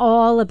Benson. She's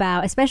all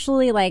about,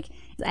 especially like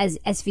as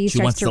SVU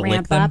starts to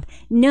ramp up.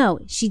 No,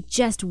 she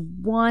just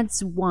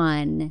wants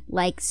one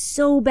like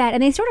so bad.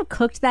 And they sort of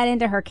cooked that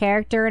into her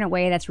character in a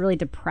way that's really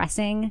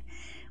depressing,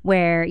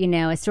 where, you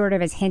know, it sort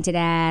of is hinted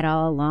at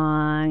all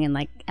along, and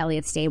like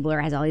Elliot Stabler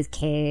has all these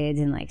kids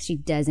and like she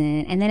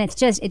doesn't, and then it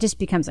just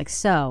becomes like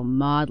so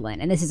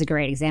maudlin, and this is a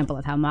great example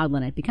of how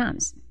maudlin it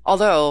becomes.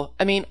 Although,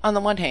 I mean, on the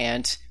one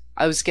hand,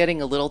 I was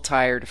getting a little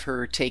tired of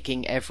her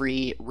taking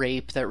every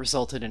rape that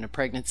resulted in a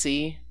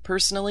pregnancy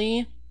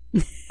personally,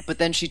 but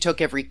then she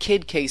took every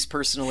kid case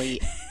personally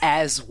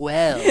as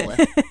well.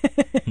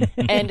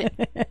 And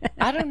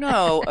I don't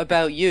know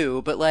about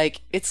you, but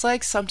like, it's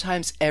like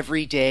sometimes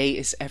every day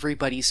is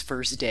everybody's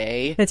first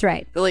day. That's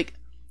right. But like,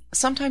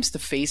 sometimes the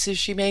faces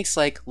she makes,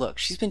 like, look,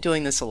 she's been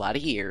doing this a lot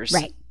of years.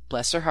 Right.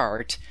 Bless her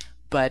heart.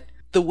 But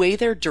the way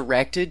they're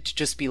directed to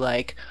just be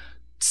like,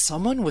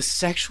 someone was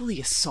sexually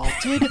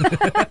assaulted?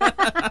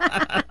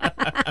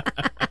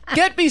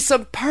 Get me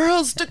some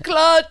pearls to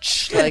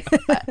clutch. Like,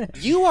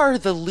 you are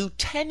the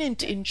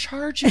lieutenant in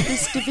charge of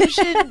this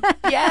division,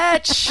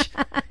 bitch.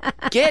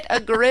 Get a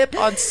grip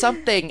on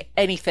something,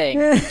 anything.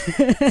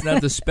 It's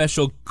not the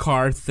special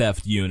car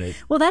theft unit.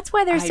 Well, that's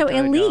why they're so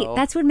elite. know.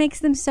 That's what makes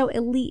them so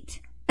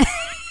elite.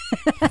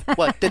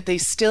 What, that they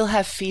still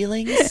have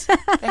feelings?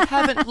 They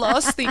haven't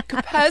lost the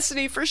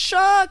capacity for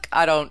shock?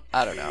 I don't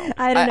know.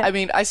 I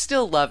mean, I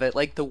still love it.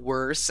 Like, the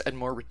worse and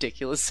more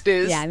ridiculous it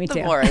is, Yeah, me too.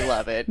 the more I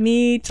love it.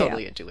 Me too.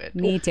 Totally into it.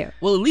 Me too.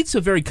 Well, Elite's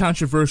a very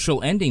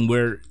controversial ending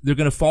where they're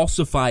going to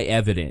falsify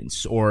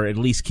evidence or at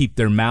least keep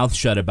their mouth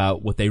shut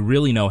about what they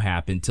really know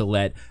happened to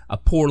let a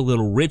poor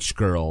little rich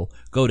girl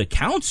go to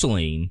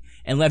counseling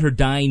and let her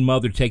dying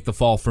mother take the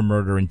fall for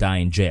murder and die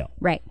in jail.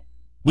 Right.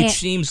 Which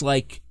seems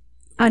like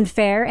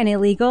unfair and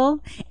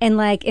illegal. And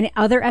like in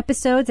other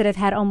episodes that have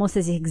had almost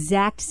this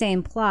exact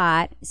same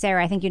plot,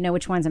 Sarah, I think you know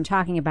which ones I'm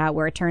talking about,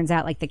 where it turns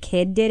out like the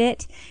kid did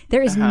it.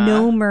 There is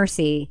no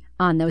mercy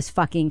on those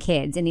fucking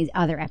kids in these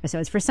other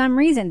episodes. For some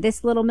reason,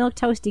 this little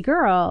milquetoasty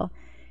girl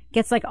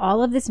gets like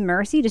all of this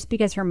mercy just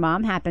because her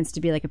mom happens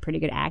to be like a pretty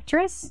good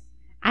actress.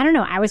 I don't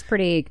know. I was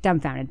pretty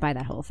dumbfounded by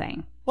that whole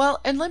thing.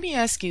 Well, and let me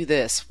ask you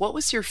this. What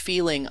was your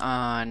feeling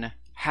on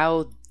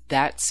how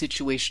that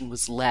situation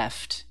was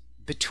left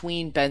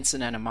between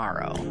Benson and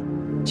Amaro?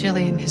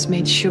 Jillian has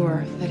made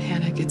sure that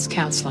Hannah gets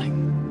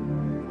counseling.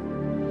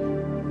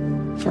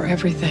 For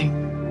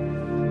everything.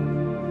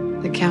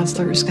 The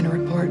counselor is going to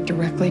report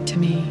directly to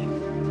me.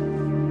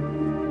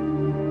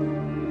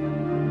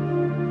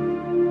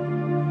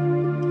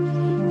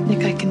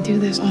 Nick, I can do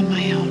this on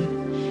my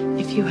own.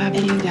 If you have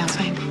any doubts,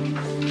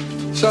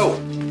 So,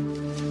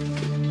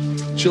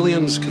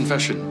 Jillian's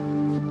confession.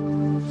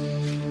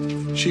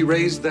 She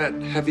raised that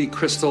heavy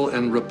crystal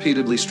and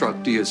repeatedly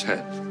struck Dia's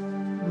head.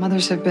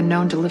 Mothers have been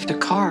known to lift a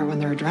car when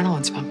their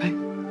adrenaline's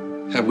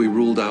pumping. Have we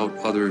ruled out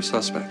other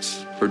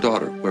suspects? Her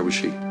daughter, where was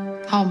she?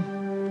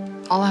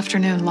 Home. All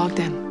afternoon, logged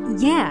in.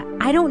 Yeah,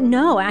 I don't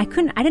know. I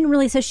didn't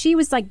really. So she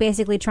was like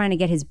basically trying to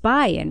get his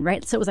buy-in,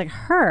 right? So it was like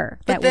her.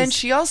 But then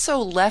she also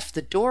left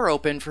the door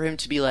open for him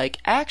to be like,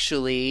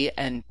 actually,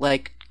 and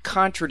like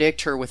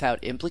contradict her without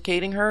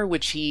implicating her,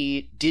 which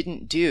he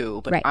didn't do.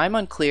 But Right. I'm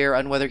unclear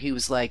on whether he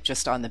was like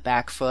just on the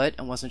back foot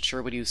and wasn't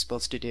sure what he was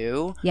supposed to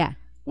do. Yeah.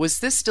 Was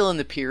this still in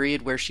the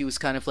period where she was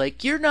kind of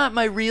like, you're not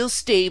my real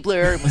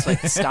Stabler, and was like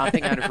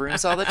stomping out of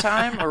rooms all the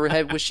time? Or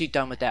was she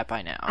done with that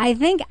by now? I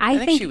think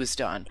she was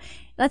done.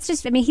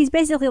 He's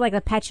basically like a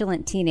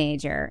petulant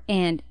teenager.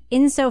 And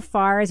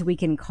insofar as we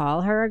can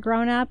call her a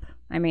grown-up,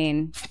 I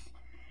mean,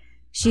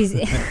 she's,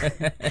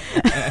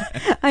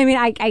 I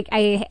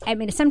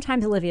mean,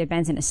 sometimes Olivia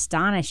Benson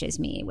astonishes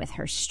me with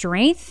her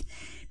strength,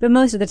 but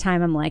most of the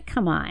time I'm like,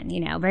 come on,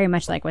 you know, very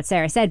much like what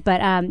Sarah said.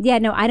 But yeah,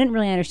 no, I didn't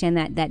really understand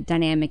that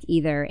dynamic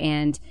either.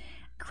 And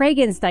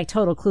Cragen's like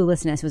total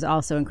cluelessness was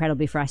also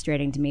incredibly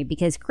frustrating to me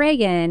because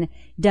Cragen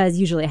does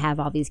usually have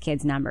all these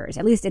kids' numbers.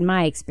 At least in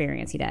my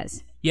experience, he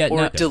does. Yeah,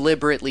 or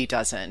deliberately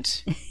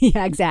doesn't.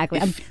 Yeah, exactly.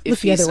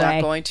 If he's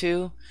not going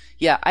to.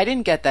 Yeah, I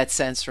didn't get that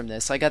sense from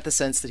this. I got the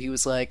sense that he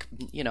was like,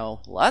 you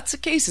know, lots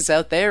of cases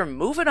out there,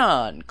 moving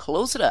on,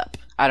 close it up.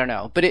 I don't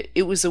know. But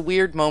it was a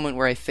weird moment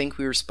where I think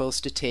we were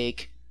supposed to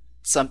take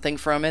something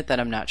from it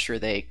that I'm not sure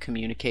they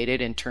communicated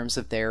in terms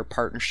of their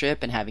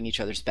partnership and having each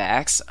other's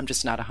backs. I'm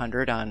just not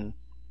 100 on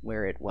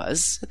where it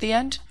was at the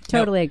end.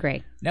 Totally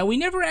agree. Now, we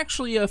never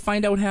actually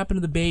find out what happened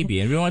to the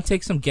baby. Anyone want to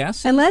take some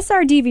guesses? Unless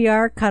our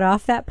DVR cut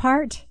off that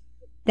part,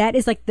 that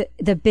is like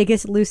the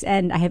biggest loose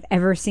end I have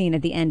ever seen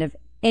at the end of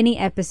any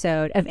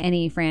episode of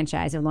any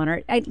franchise of Law &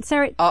 Order.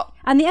 Sarah,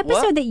 on the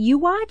episode that you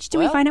watched, did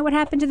we find out what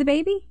happened to the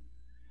baby?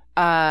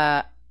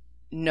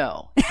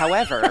 No.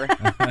 However,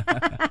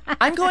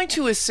 I'm going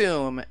to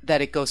assume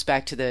that it goes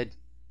back to the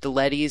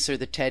Lettys or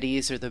the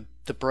Teddys or the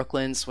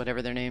Brooklyns,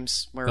 whatever their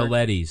names were. The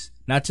Lettys.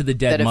 Not to the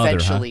dead that mother,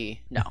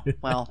 eventually, No.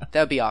 Well, that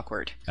would be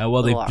awkward.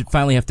 Well, they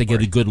finally have to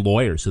get a good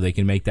lawyer so they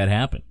can make that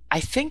happen. I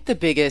think the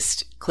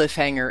biggest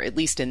cliffhanger, at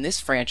least in this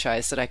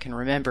franchise that I can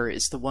remember,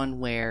 is the one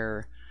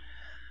where,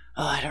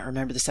 I don't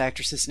remember this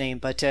actress's name,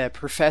 but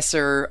her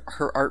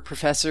art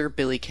professor,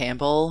 Billy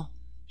Campbell,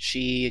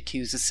 she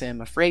accuses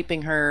him of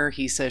raping her.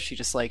 He says she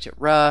just liked it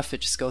rough.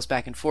 It just goes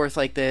back and forth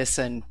like this.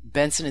 And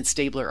Benson and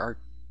Stabler are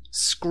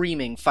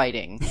screaming,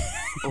 fighting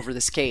over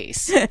this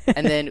case.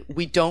 And then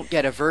we don't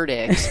get a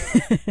verdict,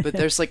 but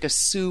there's like a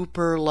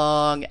super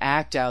long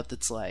act out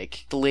that's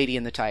like the Lady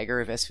and the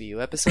Tiger of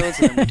SVU episodes,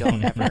 and then we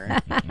don't ever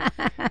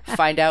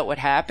find out what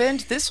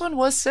happened. This one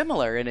was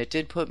similar, and it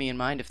did put me in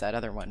mind of that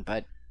other one,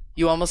 but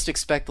you almost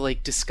expect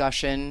like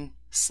discussion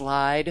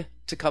slide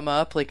to come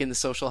up like in the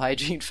social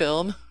hygiene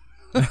film.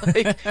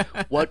 Like,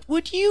 what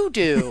would you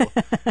do?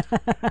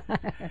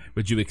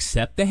 Would you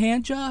accept the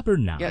hand job or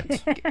not? Yeah,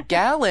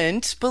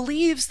 Gallant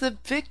believes the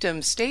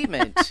victim's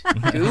statement.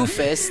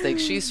 Goofus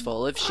thinks she's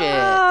full of shit.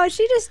 Oh,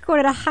 she just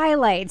quoted a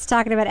highlights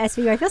talking about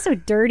SVU. I feel so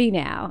dirty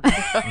now.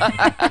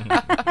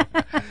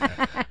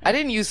 I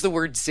didn't use the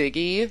word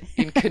Ziggy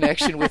in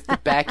connection with the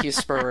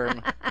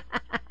Bacchusperm.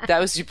 That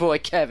was your boy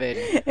Kevin.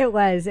 It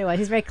was.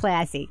 He's very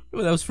classy.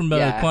 Well, that was from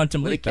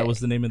Quantum Leap. That was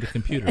the name of the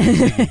computer.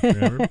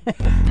 Remember?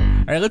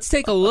 All right, let's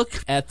take a look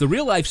at the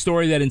real-life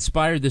story that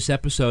inspired this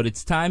episode.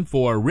 It's time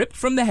for Ripped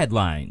from the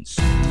Headlines.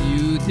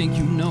 You think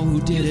you know who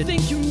did it. You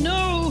think you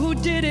know who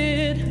did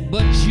it.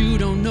 But you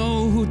don't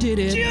know who did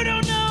it. You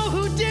don't know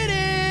who did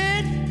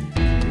it.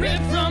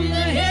 Ripped from the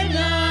Headlines.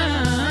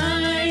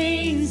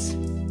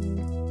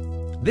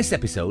 This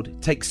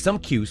episode takes some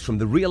cues from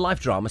the real-life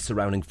drama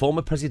surrounding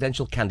former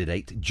presidential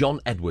candidate John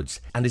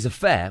Edwards and his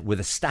affair with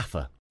a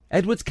staffer.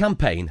 Edwards'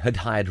 campaign had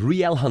hired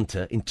Riel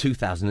Hunter in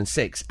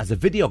 2006 as a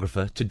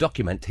videographer to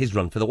document his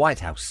run for the White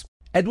House.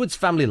 Edwards'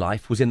 family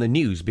life was in the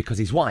news because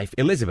his wife,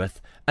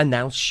 Elizabeth,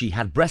 announced she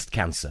had breast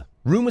cancer.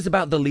 Rumours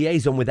about the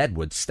liaison with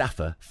Edwards'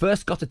 staffer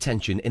first got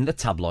attention in the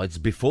tabloids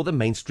before the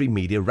mainstream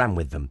media ran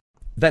with them.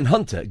 Then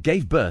Hunter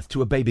gave birth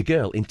to a baby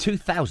girl in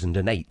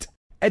 2008.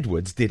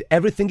 Edwards did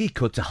everything he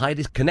could to hide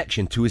his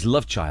connection to his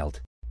love child.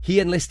 He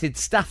enlisted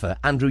staffer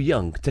Andrew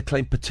Young to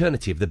claim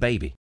paternity of the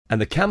baby, and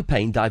the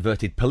campaign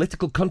diverted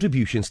political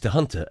contributions to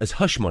Hunter as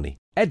hush money.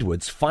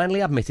 Edwards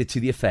finally admitted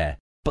to the affair,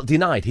 but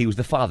denied he was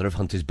the father of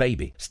Hunter's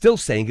baby, still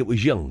saying it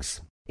was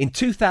Young's. In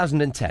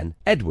 2010,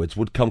 Edwards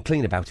would come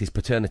clean about his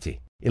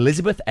paternity.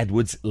 Elizabeth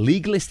Edwards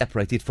legally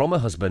separated from her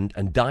husband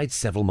and died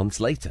several months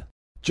later.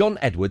 John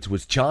Edwards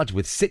was charged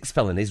with 6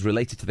 felonies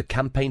related to the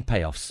campaign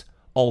payoffs.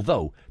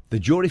 Although the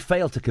jury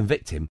failed to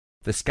convict him,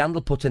 the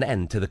scandal put an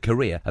end to the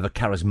career of a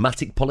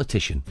charismatic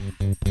politician.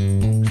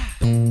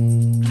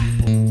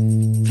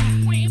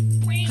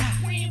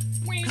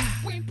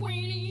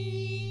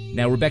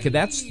 Now, Rebecca,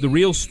 that's the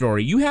real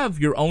story. You have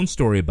your own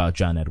story about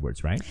John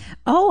Edwards, right?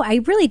 Oh, I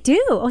really do.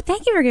 Oh,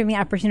 thank you for giving me the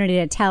opportunity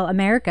to tell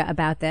America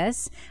about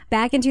this.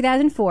 Back in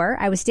 2004,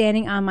 I was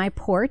standing on my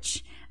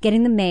porch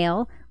getting the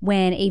mail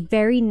when a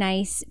very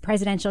nice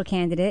presidential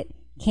candidate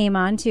came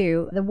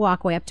onto the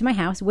walkway up to my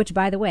house, which,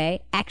 by the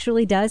way,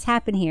 actually does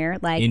happen here,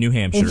 like in New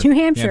Hampshire. In New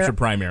Hampshire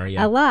primary,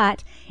 yeah. A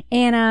lot.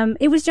 And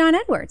it was John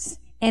Edwards.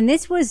 And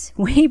this was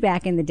way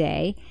back in the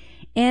day.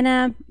 And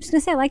I'm just going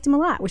to say I liked him a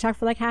lot. We talked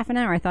for like half an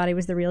hour. I thought he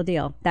was the real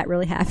deal. That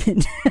really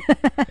happened.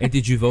 And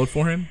did you vote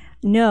for him?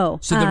 No.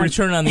 So the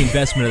return on the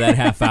investment of that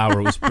half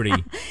hour was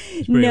pretty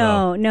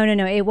low.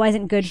 No. It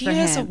wasn't good for him. He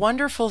has a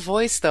wonderful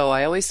voice, though.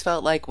 I always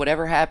felt like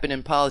whatever happened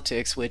in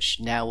politics,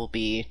 which now will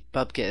be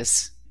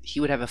Bupkis, he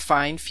would have a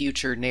fine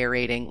future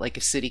narrating, like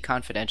if City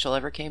Confidential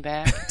ever came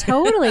back.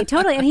 Totally.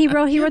 And he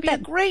wrote that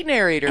a great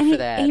narrator for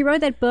that. He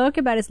wrote that book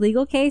about his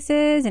legal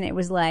cases, and it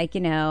was like,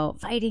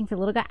 fighting for the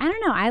little guy. I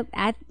don't know.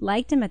 I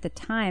liked him at the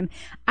time.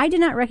 I did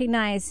not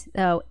recognize,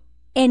 though,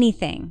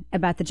 anything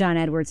about the John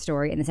Edwards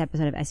story in this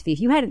episode of SVU. If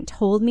you hadn't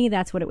told me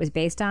that's what it was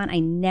based on, I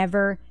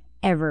never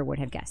ever would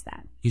have guessed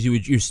that.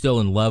 Because you're still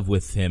in love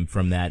with him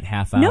from that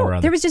half hour.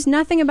 No, there was just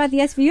nothing about the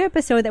SVU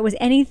episode that was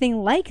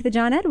anything like the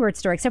John Edwards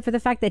story, except for the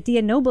fact that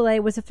Dia Nobile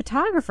was a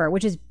photographer,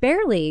 which is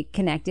barely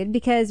connected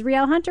because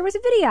Riel Hunter was a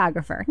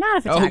videographer, not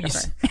a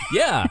photographer. Oh,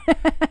 yeah.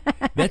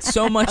 That's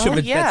so much of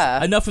it. Yeah.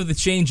 That's enough of the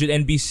change at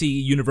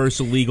NBC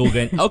Universal Legal.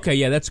 Okay,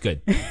 yeah, that's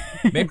good.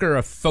 Make her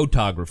a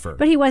photographer.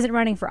 But he wasn't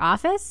running for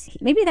office.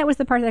 Maybe that was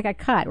the part that got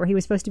cut, where he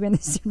was supposed to be in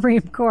the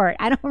Supreme Court.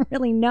 I don't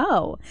really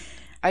know.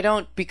 I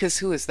don't, because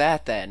who is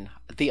that then?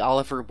 The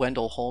Oliver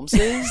Wendell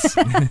Holmeses?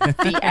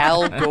 The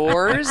Al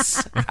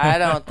Gores? I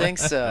don't think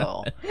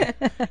so.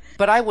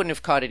 But I wouldn't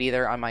have caught it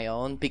either on my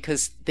own,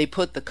 because they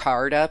put the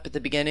card up at the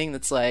beginning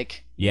that's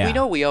like, we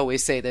know we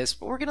always say this,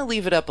 but we're going to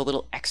leave it up a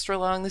little extra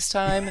long this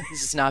time.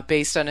 This is not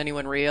based on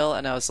anyone real.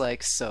 And I was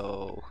like,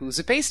 so who's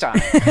it based on?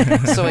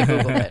 So I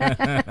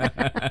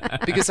Googled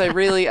it. Because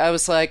I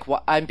was like,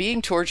 I'm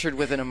being tortured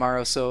with an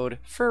Amaro-sode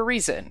for a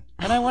reason.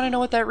 And I want to know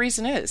what that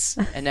reason is.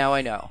 And now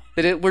I know.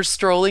 That we're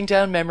strolling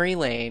down memory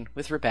lane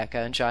with Rebecca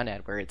and John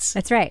Edwards.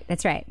 That's right.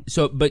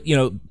 So, but,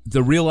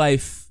 the real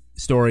life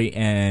story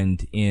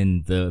and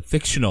in the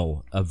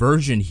fictional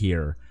version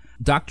here,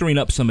 doctoring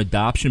up some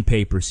adoption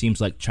papers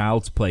seems like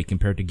child's play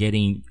compared to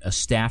getting a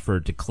staffer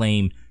to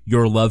claim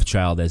your love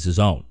child as his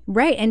own.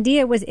 Right, and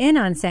Dia was in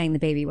on saying the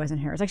baby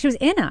wasn't hers. Like, she was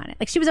in on it.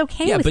 Like, she was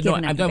okay with giving up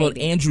the baby. I'm talking about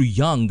Andrew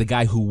Young, the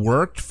guy who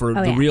worked for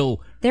the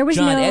real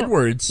John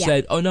Edwards,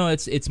 said, "Oh no,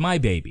 it's my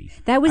baby."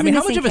 That was how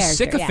much of a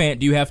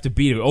sycophant do you have to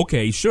be?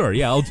 Okay, sure,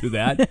 yeah, I'll do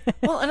that.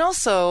 Well, and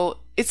also,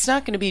 it's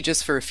not going to be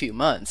just for a few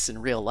months in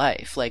real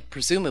life. Like,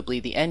 presumably,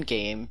 the end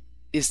game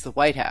is the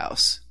White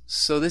House.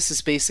 So this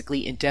is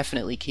basically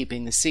indefinitely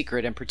keeping the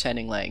secret and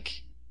pretending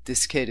like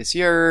this kid is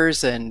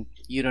yours and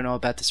you don't know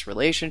about this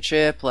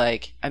relationship.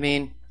 Like, I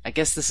mean, I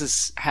guess this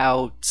is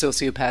how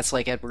sociopaths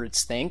like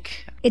Edwards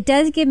think. It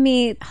does give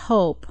me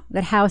hope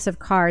that House of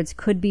Cards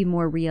could be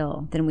more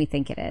real than we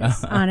think it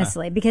is,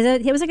 honestly. Because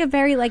it was like a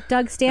very like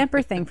Doug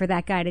Stamper thing for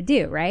that guy to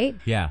do, right?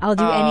 Yeah. I'll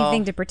do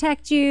anything to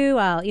protect you.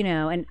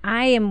 And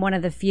I am one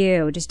of the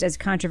few, just as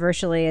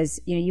controversially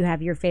as, you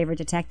have your favorite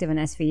detective in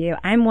SVU.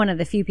 I'm one of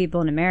the few people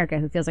in America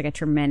who feels like a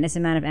tremendous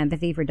amount of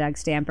empathy for Doug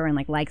Stamper and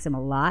like likes him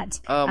a lot.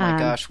 Oh my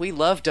gosh. We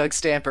love Doug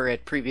Stamper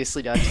at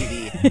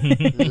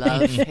Previously.tv.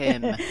 Love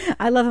him.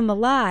 I love him a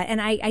lot.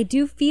 And I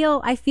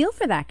feel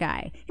for that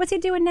guy. What's he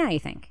doing now, you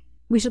think?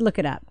 We should look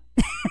it up.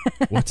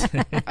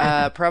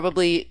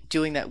 Probably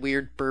doing that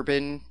weird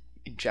bourbon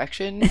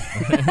injection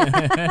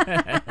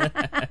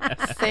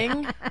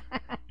thing.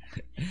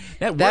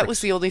 That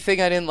was the only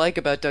thing I didn't like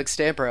about Doug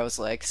Stamper. I was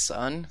like,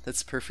 son,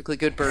 that's perfectly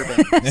good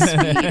bourbon. Speed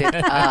it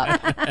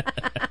up.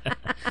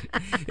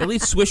 At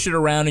least swish it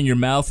around in your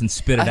mouth and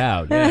spit it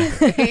out.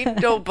 Yeah.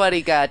 Ain't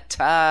nobody got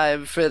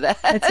time for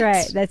that.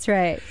 That's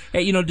right.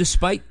 Hey,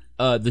 despite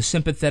the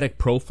sympathetic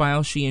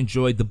profile she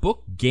enjoyed, the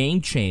book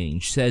Game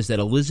Change says that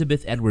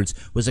Elizabeth Edwards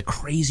was a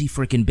crazy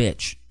freaking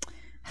bitch.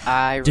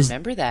 I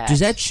remember that. Does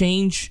that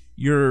change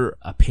your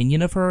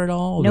opinion of her at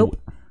all?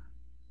 Nope.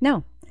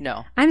 No.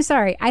 No. I'm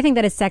sorry. I think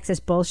that is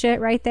sexist bullshit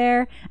right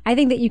there. I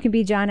think that you can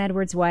be John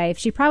Edwards' wife.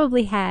 She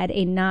probably had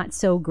a not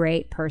so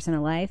great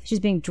personal life. She's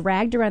being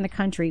dragged around the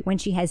country when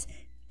she has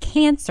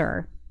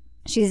cancer.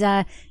 She's,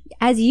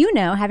 as you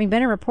know, having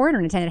been a reporter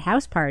and attended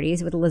house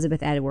parties with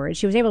Elizabeth Edwards,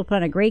 she was able to put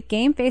on a great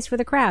game face for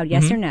the crowd.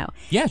 Yes or no?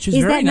 Yeah, she's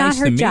very nice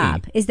to me. Is that not her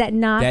job? Is that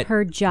not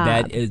her job?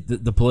 That is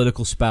the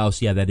political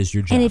spouse. Yeah, that is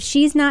your job. And if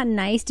she's not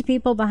nice to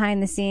people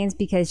behind the scenes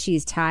because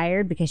she's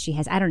tired, because she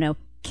has,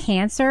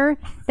 cancer,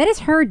 that is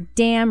her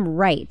damn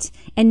right.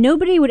 And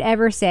nobody would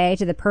ever say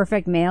to the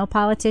perfect male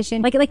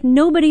politician, like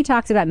nobody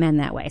talks about men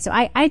that way. So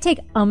I take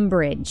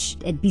umbrage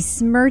at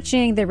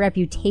besmirching the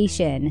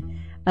reputation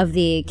of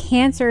the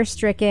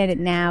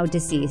cancer-stricken, now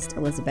deceased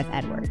Elizabeth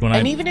Edwards.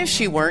 And even if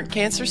she weren't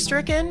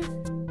cancer-stricken,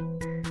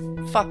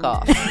 fuck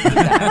off.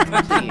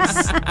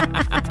 Please.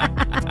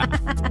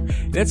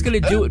 That's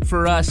going to do it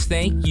for us.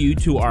 Thank you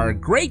to our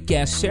great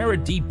guest, Sarah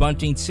D.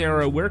 Bunting.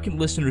 Sarah, where can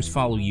listeners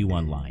follow you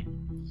online?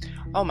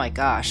 Oh my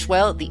gosh.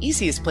 Well, the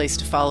easiest place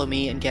to follow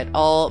me and get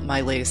all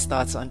my latest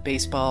thoughts on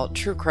baseball,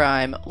 true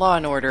crime, Law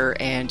and Order,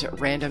 and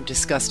random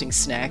disgusting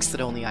snacks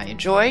that only I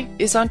enjoy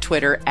is on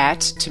Twitter at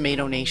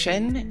Tomato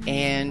Nation.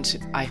 And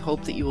I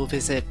hope that you will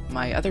visit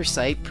my other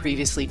site,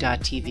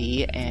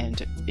 Previously.tv,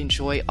 and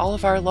enjoy all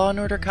of our Law and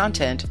Order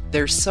content.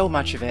 There's so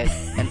much of it,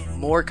 and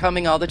more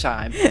coming all the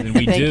time. And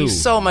we Thank you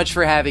so much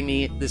for having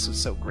me. This was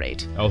so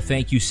great. Oh,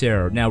 thank you,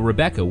 Sarah. Now,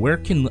 Rebecca, where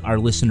can our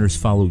listeners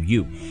follow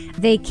you?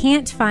 They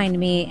can't find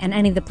me in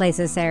any of the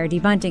places Sarah D.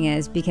 Bunting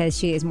is because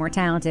she is more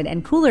talented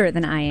and cooler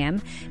than I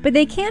am. But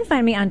they can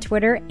find me on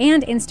Twitter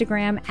and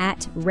Instagram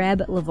at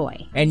Reb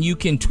Lavoie. And you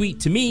can tweet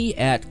to me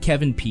at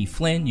Kevin P.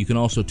 Flynn. You can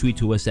also tweet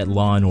to us at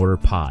Law and Order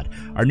Pod.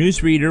 Our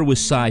newsreader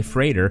was Cy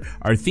Frater.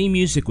 Our theme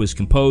music was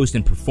composed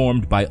and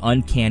performed by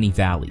Uncanny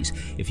Valleys.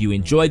 If you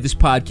enjoyed this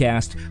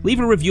podcast, leave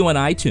a review on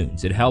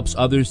iTunes. It helps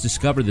others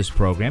discover this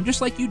program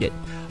just like you did.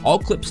 All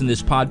clips in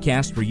this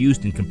podcast were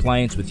used in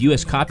compliance with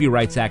U.S.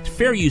 Copyrights Act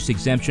fair use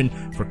exemption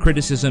for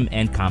criticism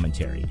and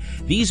commentary.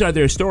 These Are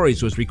Their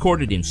Stories was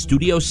recorded in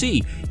Studio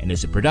C and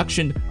is a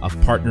production of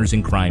Partners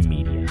in Crime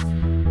Media.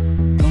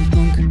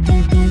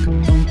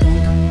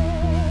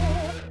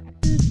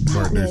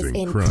 Partners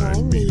in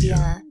Crime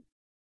Media.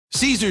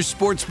 Caesars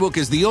Sportsbook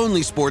is the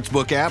only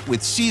sportsbook app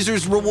with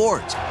Caesars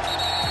Rewards.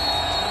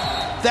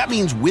 That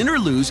means win or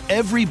lose,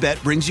 every bet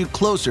brings you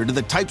closer to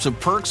the types of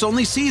perks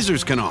only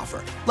Caesars can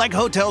offer, like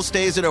hotel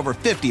stays at over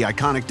 50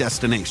 iconic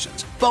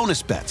destinations,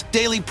 bonus bets,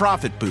 daily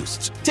profit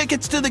boosts,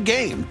 tickets to the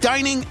game,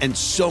 dining, and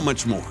so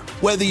much more.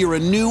 Whether you're a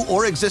new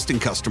or existing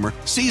customer,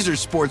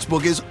 Caesars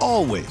Sportsbook is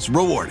always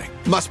rewarding.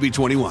 Must be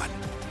 21.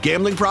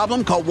 Gambling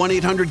problem? Call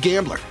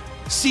 1-800-GAMBLER.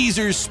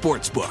 Caesars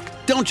Sportsbook.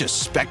 Don't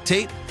just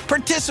spectate,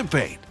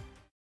 participate.